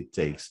effort it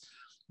takes.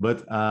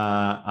 But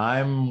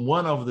I'm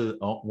one of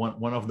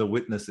the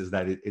witnesses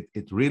that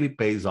it really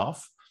pays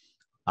off.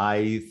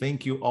 I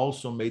think you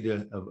also made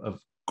a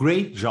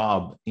great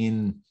job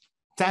in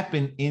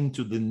tapping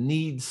into the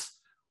needs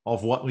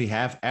of what we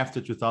have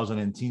after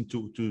 2010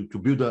 to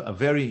build a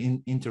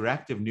very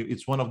interactive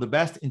it's one of the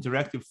best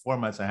interactive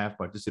formats I have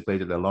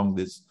participated along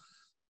this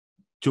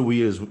 2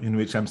 years in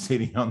which I'm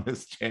sitting on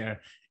this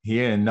chair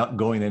here and not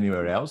going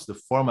anywhere else. The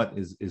format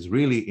is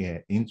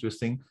really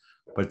interesting,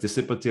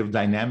 participative,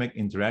 dynamic,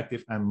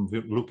 interactive. I'm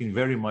looking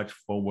very much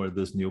forward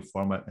to this new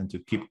format and to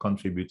keep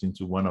contributing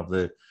to one of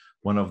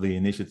the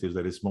initiatives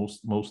that is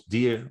most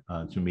dear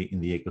to me in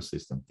the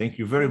ecosystem. Thank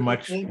you very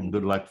much, and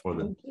good luck for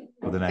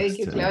the next. Thank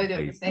you, Claudio.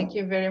 phase. Thank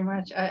you very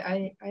much.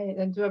 I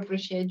do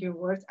appreciate your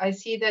words. I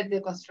see that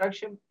the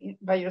construction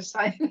by your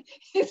side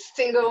is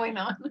still going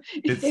on.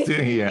 It's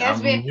still here.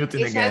 I'm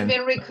muting again. It has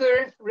been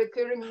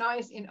recurring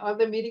noise in all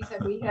the meetings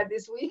that we had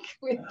this week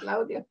with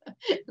Claudio,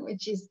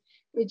 which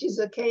is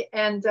okay.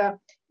 And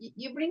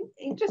you bring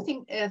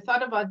interesting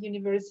thought about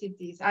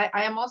universities.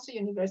 I am also a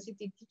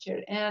university teacher,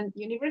 and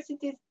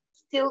universities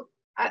still,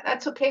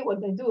 that's okay what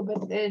they do,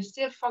 but they're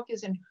still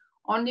focusing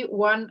only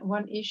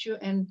one issue,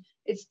 and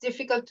it's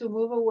difficult to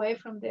move away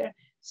from there.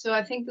 So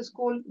I think the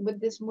school with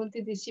this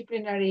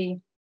multidisciplinary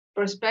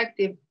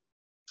perspective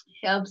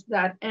helps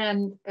that.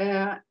 And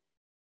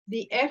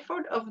the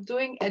effort of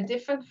doing a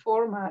different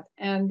format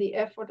and the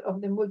effort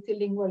of the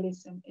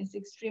multilingualism is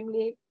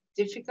extremely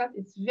difficult.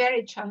 It's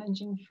very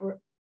challenging for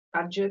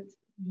budget.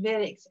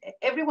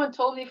 Everyone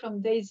told me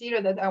from day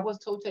 0 that I was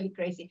totally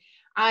crazy.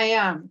 I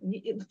am.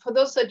 For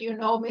those that you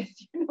know me,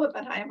 you know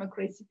that I am a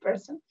crazy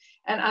person,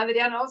 and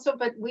Adrian also.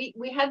 But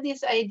we had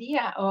this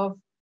idea of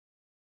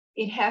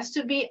it has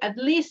to be at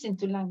least in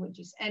 2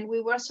 languages, and we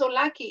were so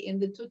lucky in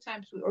the 2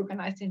 times we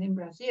organized it in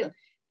Brazil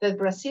that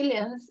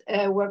Brazilians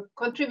were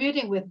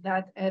contributing with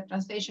that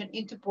translation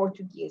into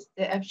Portuguese.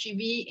 The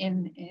FGV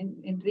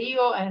in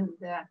Rio and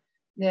the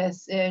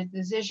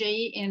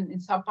CGI in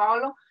Sao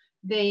Paulo.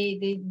 They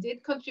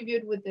did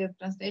contribute with the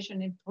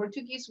translation in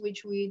Portuguese,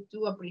 which we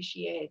do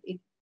appreciate.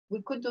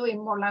 We could do in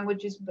more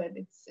languages, but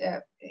it's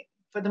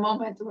for the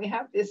moment we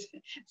have this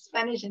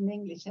Spanish and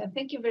English.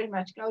 Thank you very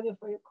much, Claudio,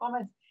 for your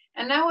comments.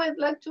 And now I'd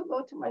like to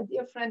go to my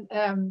dear friend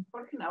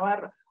Jorge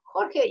Navarro.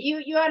 Jorge,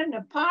 you are in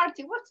a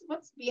party.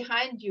 What's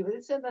behind you?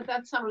 It said that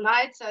that's some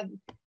lights and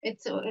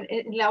it's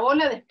la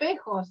bola de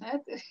espejos.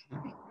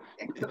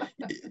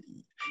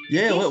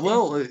 Yeah,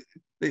 well,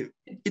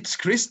 it's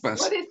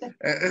Christmas. What is it?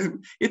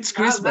 It's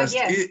Christmas.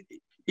 Yes.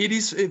 It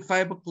is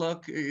 5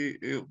 o'clock,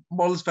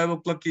 more or less 5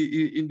 o'clock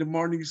in the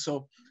morning.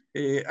 So,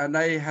 and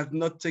I have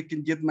not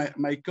taken yet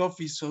my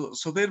coffee. So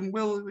then,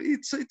 well,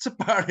 it's a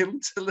party.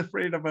 Let's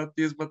celebrate about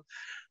this. But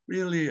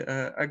really,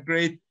 a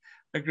great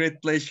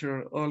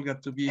pleasure, Olga,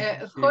 to be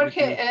here.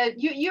 Jorge,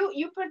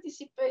 you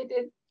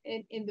participated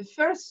in the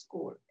first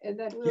school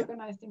that we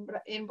organized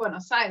in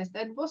Buenos Aires.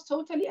 That was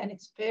totally an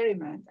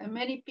experiment, and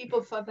many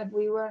people thought that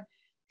we were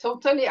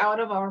totally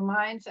out of our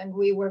minds and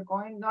we were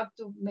going not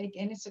to make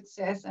any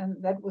success, and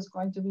that was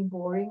going to be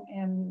boring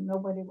and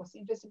nobody was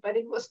interested. But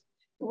it was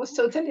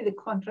totally the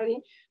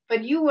contrary.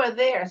 But you were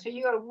there, so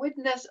you are a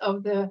witness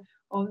of the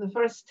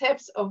first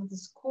steps of the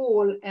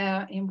school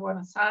in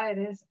Buenos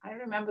Aires. I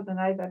remember the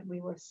night that we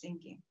were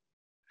singing.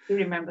 You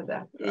remember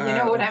that? You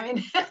know what I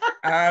mean?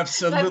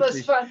 Absolutely. That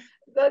was fun.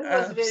 That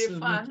was Absolutely. very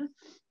fun.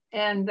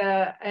 And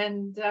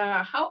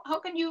how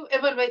can you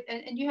evaluate?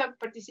 And you have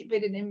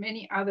participated in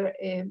many other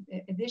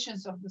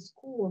editions of the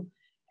school,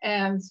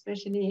 and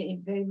especially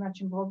very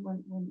much involved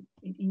when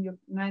in your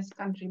nice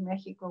country,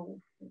 Mexico,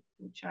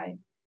 which I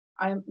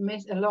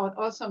miss a lot.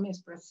 Also miss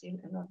Brazil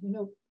a lot.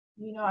 You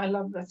know, I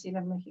love Brazil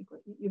and Mexico.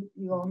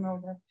 You all know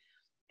that.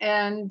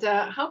 And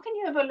how can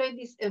you evaluate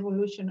this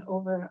evolution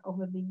over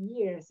the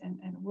years? And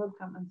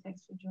welcome and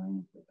thanks for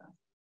joining with us.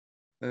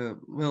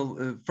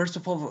 First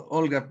of all,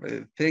 Olga,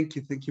 thank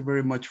you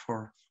very much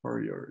for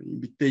your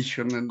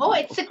invitation. And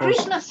it's a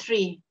Christmas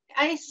tree.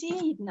 I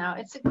see it now.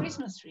 It's a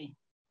Christmas tree.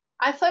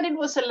 I thought it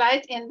was a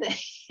light in the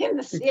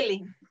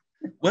ceiling.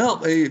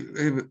 Well,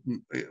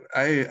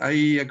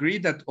 I agree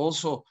that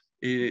also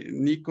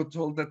Nico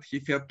told that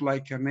he felt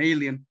like an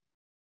alien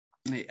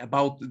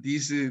about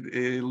these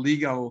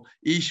legal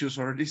issues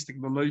or these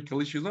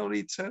technological issues. No,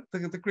 it's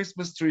the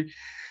Christmas tree.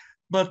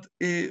 But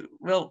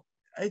well,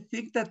 I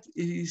think that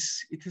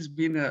it has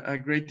been a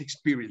great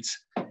experience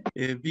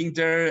being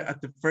there at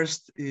the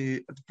first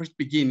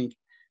beginning.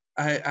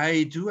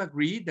 I do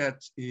agree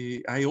that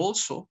I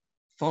also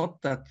thought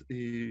that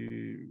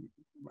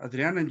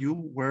Adrian and you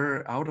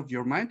were out of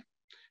your mind,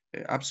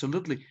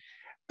 absolutely,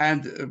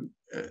 and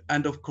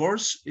of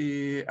course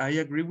I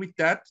agree with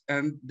that.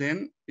 And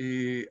then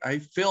I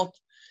felt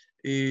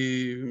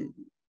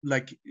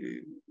like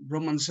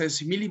Roman says,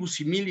 similibus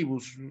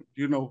similibus,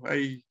 you know,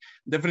 I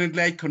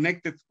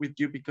connected with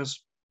you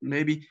because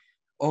maybe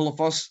all of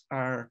us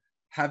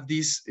have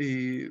this,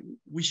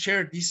 we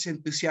share this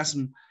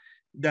enthusiasm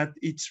that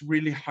it's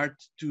really hard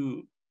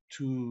to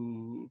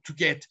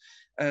get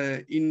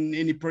in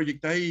any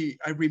project. I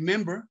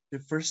remember the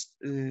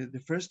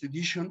first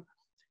edition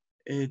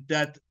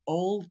that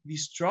all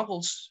these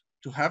struggles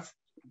to have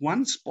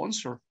one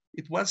sponsor,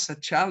 it was a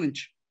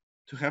challenge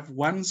to have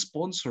one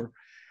sponsor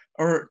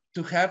or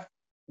to have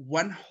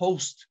one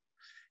host.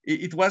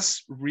 It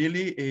was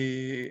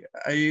really,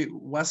 I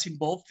was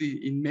involved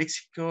in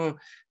Mexico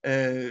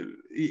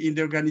in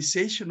the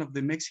organization of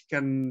the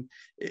Mexican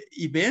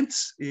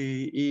events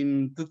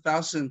in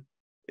 2000.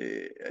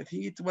 I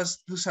think it was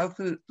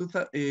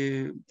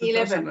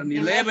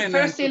 2011.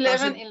 First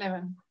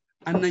 11.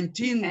 And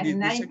 19. And the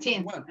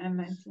 19. One. And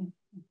 19.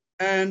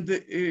 And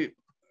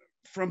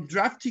from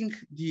drafting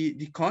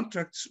the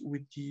contracts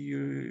with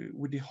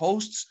the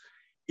hosts,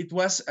 it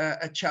was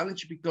a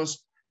challenge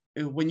because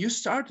when you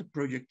start a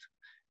project,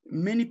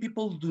 many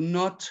people do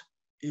not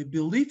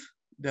believe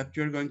that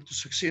you're going to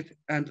succeed,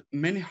 and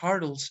many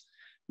hurdles,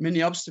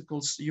 many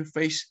obstacles you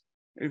face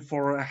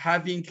for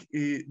having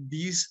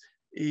these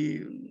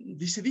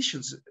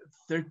editions.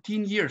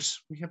 13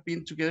 years, we have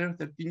been together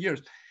 13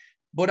 years.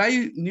 But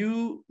I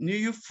knew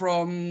you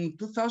from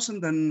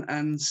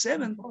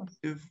 2007,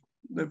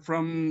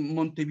 from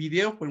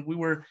Montevideo, when we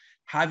were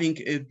having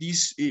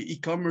this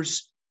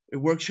e-commerce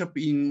workshop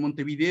in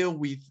Montevideo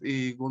with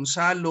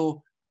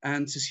Gonzalo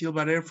and Cecile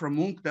Barrer from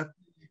UNCTAD.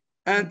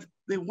 And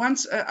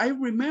once I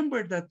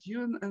remember that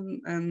you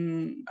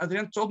and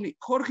Adrian told me,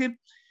 Jorge,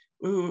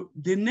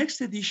 the next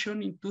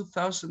edition in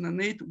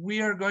 2008, we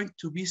are going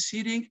to be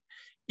sitting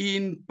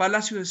in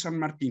Palacio de San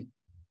Martín,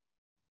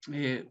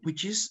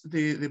 which is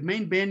the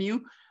main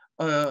venue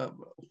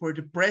where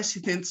the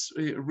presidents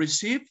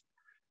receive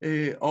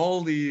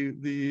all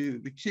the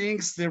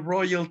kings, the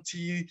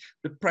royalty,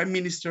 the prime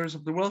ministers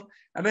of the world.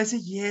 And I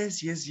said,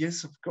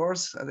 yes, of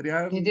course,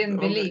 Adrian. You didn't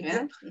believe,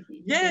 huh?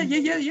 Yeah.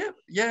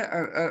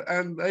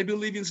 And I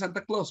believe in Santa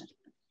Claus.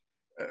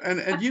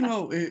 And you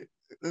know,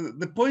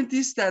 the point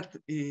is that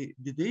the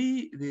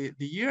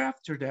year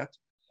after that,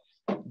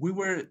 we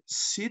were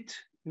set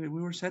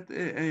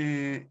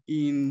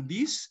in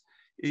this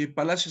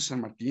Palacio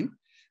San Martín.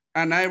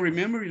 And I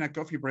remember in a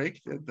coffee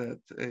break that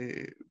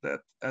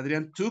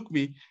Adrian took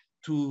me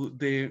to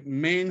the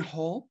main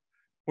hall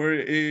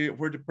where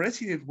the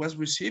president was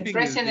receiving. The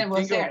president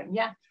was there,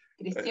 yeah.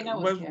 Cristina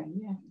was there,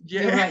 yeah.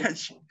 Yeah,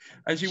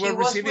 Right. she was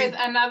receiving with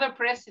another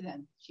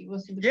president. She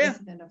was the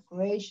president of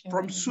Croatia.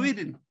 from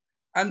Sweden.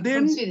 And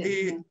then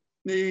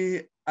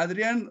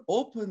Adrian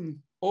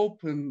opened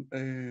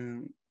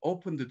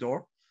the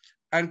door,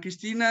 and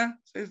Cristina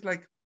says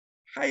like,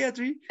 "Hi,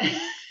 Adri."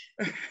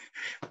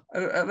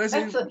 And I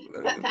say,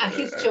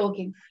 he's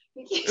joking.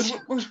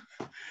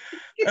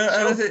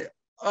 And I say,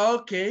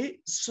 okay.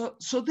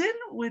 So then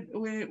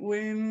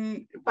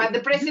when but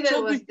the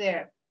president was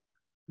there.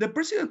 The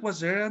president was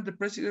there, and the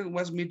president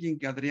was meeting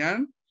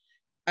Adrian,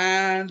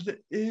 and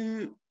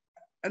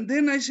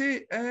then I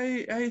say,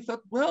 I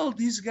thought, well,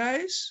 these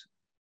guys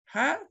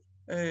have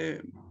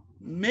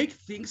make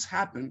things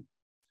happen.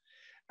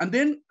 And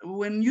then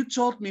when you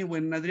told me,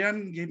 when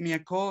Adrian gave me a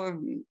call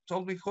and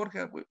told me,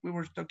 Jorge, we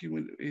were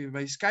talking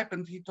by Skype,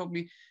 and he told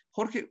me,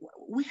 Jorge,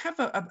 we have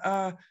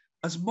a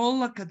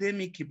small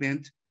academic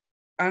event,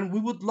 and we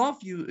would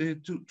love you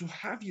to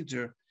have you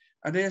there.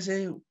 And I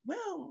say,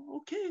 well,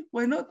 okay,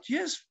 why not?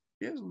 Yes,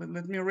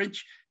 let me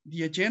arrange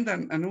the agenda,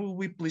 and we'll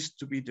be pleased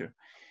to be there.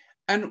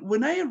 And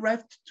when I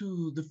arrived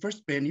to the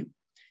first venue,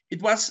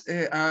 it was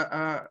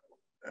a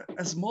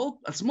small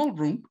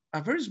room,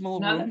 a very small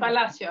room. Not the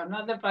Palacio,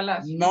 not the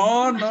Palacio.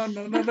 No,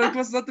 it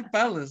was not the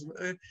palace.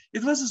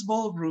 It was a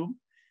small room.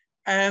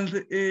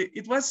 And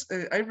it was,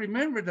 I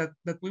remember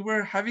that we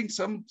were having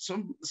some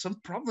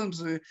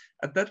problems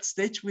at that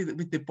stage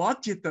with the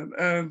budget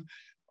and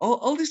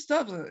all this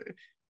stuff.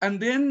 And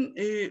then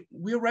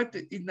we arrived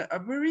in a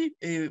very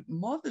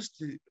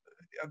modest,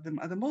 at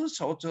the modest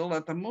hotel,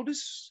 at the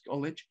modest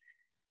college.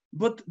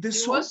 But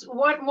it was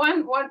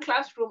one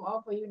classroom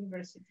of a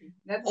university.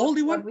 That's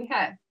only what we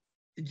had.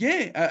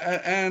 Yeah,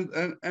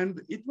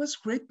 and it was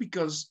great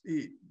because,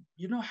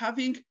 you know,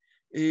 having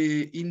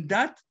in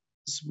that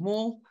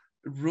small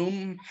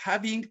room,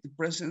 having the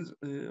presence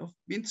of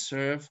Vint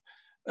Cerf,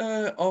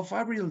 of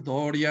Avril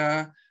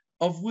Doria,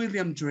 of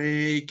William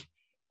Drake,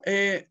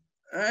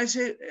 I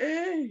said,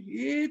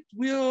 it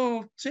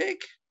will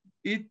take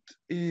it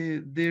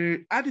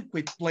the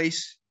adequate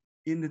place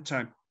in the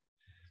time.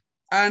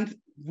 And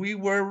we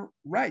were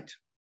right.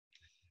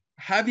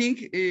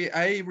 Having,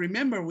 I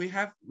remember we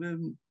have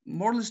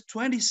more or less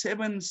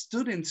 27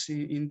 students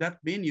in that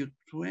venue,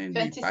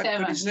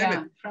 27.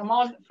 Yeah, from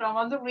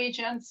all the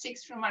regions,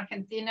 6 from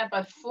Argentina,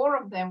 but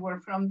 4 of them were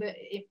from the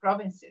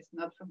provinces,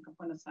 not from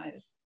Buenos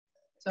Aires.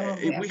 So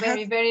we are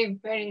very, very,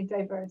 very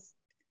diverse.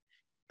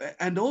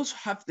 And also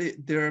have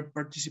their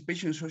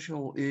participation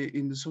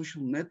in the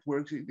social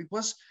networks. It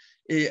was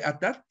at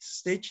that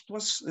stage, it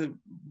was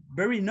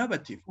very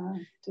innovative.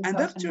 And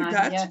after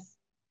that, yes.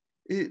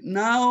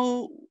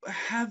 Now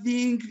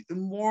having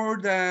more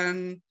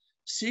than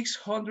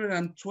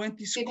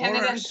 620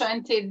 scholars.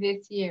 620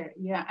 this year,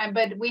 yeah.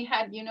 But we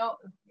had, you know,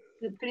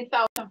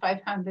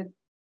 3,500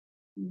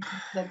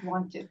 that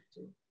wanted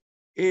to.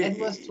 It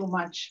was too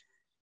much.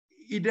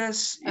 It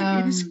is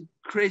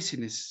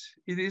craziness.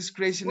 It is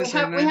craziness.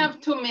 We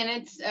have 2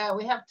 minutes.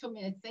 We have 2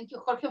 minutes. Thank you,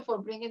 Jorge, for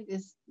bringing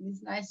these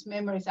nice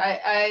memories.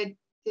 I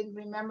didn't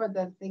remember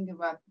that thing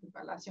about the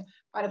Palacio.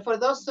 But for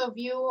those of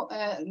you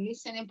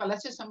listening,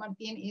 Palacio San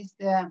Martin is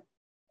the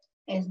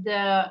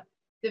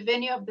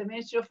venue of the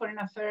Ministry of Foreign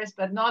Affairs,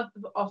 but not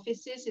the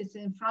offices. It's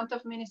in front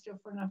of Ministry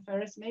of Foreign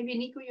Affairs. Maybe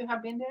Nico, you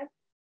have been there.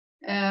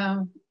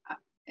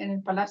 In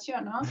el Palacio,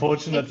 no?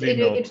 Unfortunately,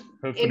 not.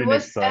 Hopefully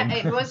next time.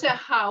 It was a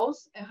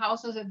house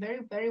of a very,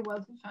 very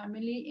wealthy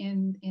family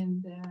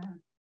in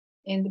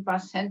the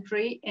past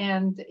century,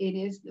 and it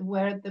is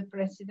where the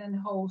president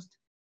hosts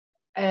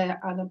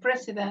other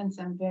presidents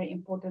and very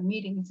important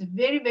meetings. It's a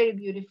very, very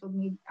beautiful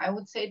meeting. I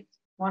would say it's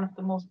one of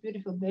the most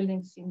beautiful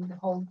buildings in the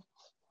whole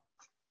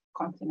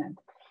continent.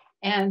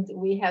 And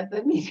we had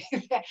the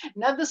meeting,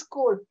 not the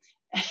school,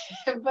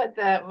 but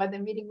the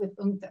meeting with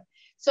UNCTAD.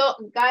 So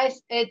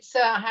guys, it's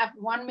have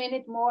 1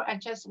 minute more. I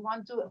just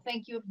want to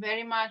thank you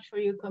very much for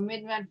your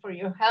commitment, for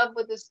your help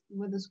with the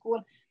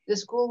school. The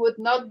school would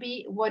not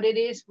be what it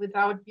is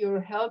without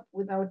your help,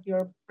 without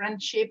your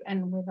friendship,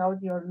 and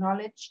without your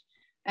knowledge.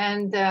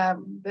 And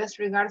best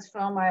regards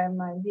from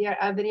my dear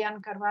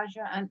Adrian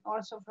Carvalho, and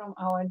also from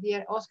our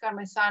dear Oscar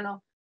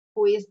Mesano,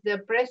 who is the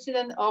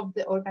president of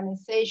the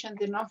organization,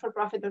 the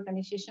non-for-profit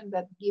organization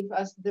that gives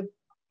us the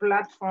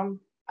platform,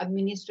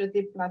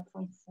 administrative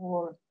platform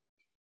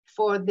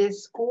for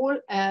this school.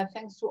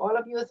 Thanks to all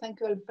of you.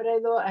 Thank you,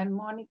 Alfredo and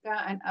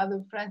Monica and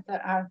other friends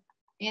that are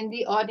in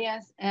the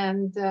audience.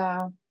 And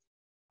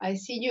I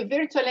see you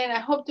virtually, and I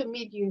hope to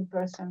meet you in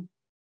person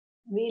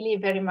really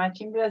very much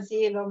in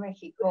Brazil or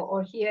Mexico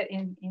or here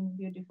in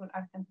beautiful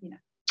Argentina.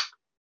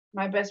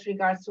 My best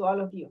regards to all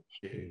of you.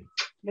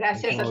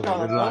 Gracias a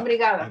todos.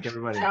 Obrigada. Thank you,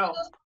 everybody. Ciao.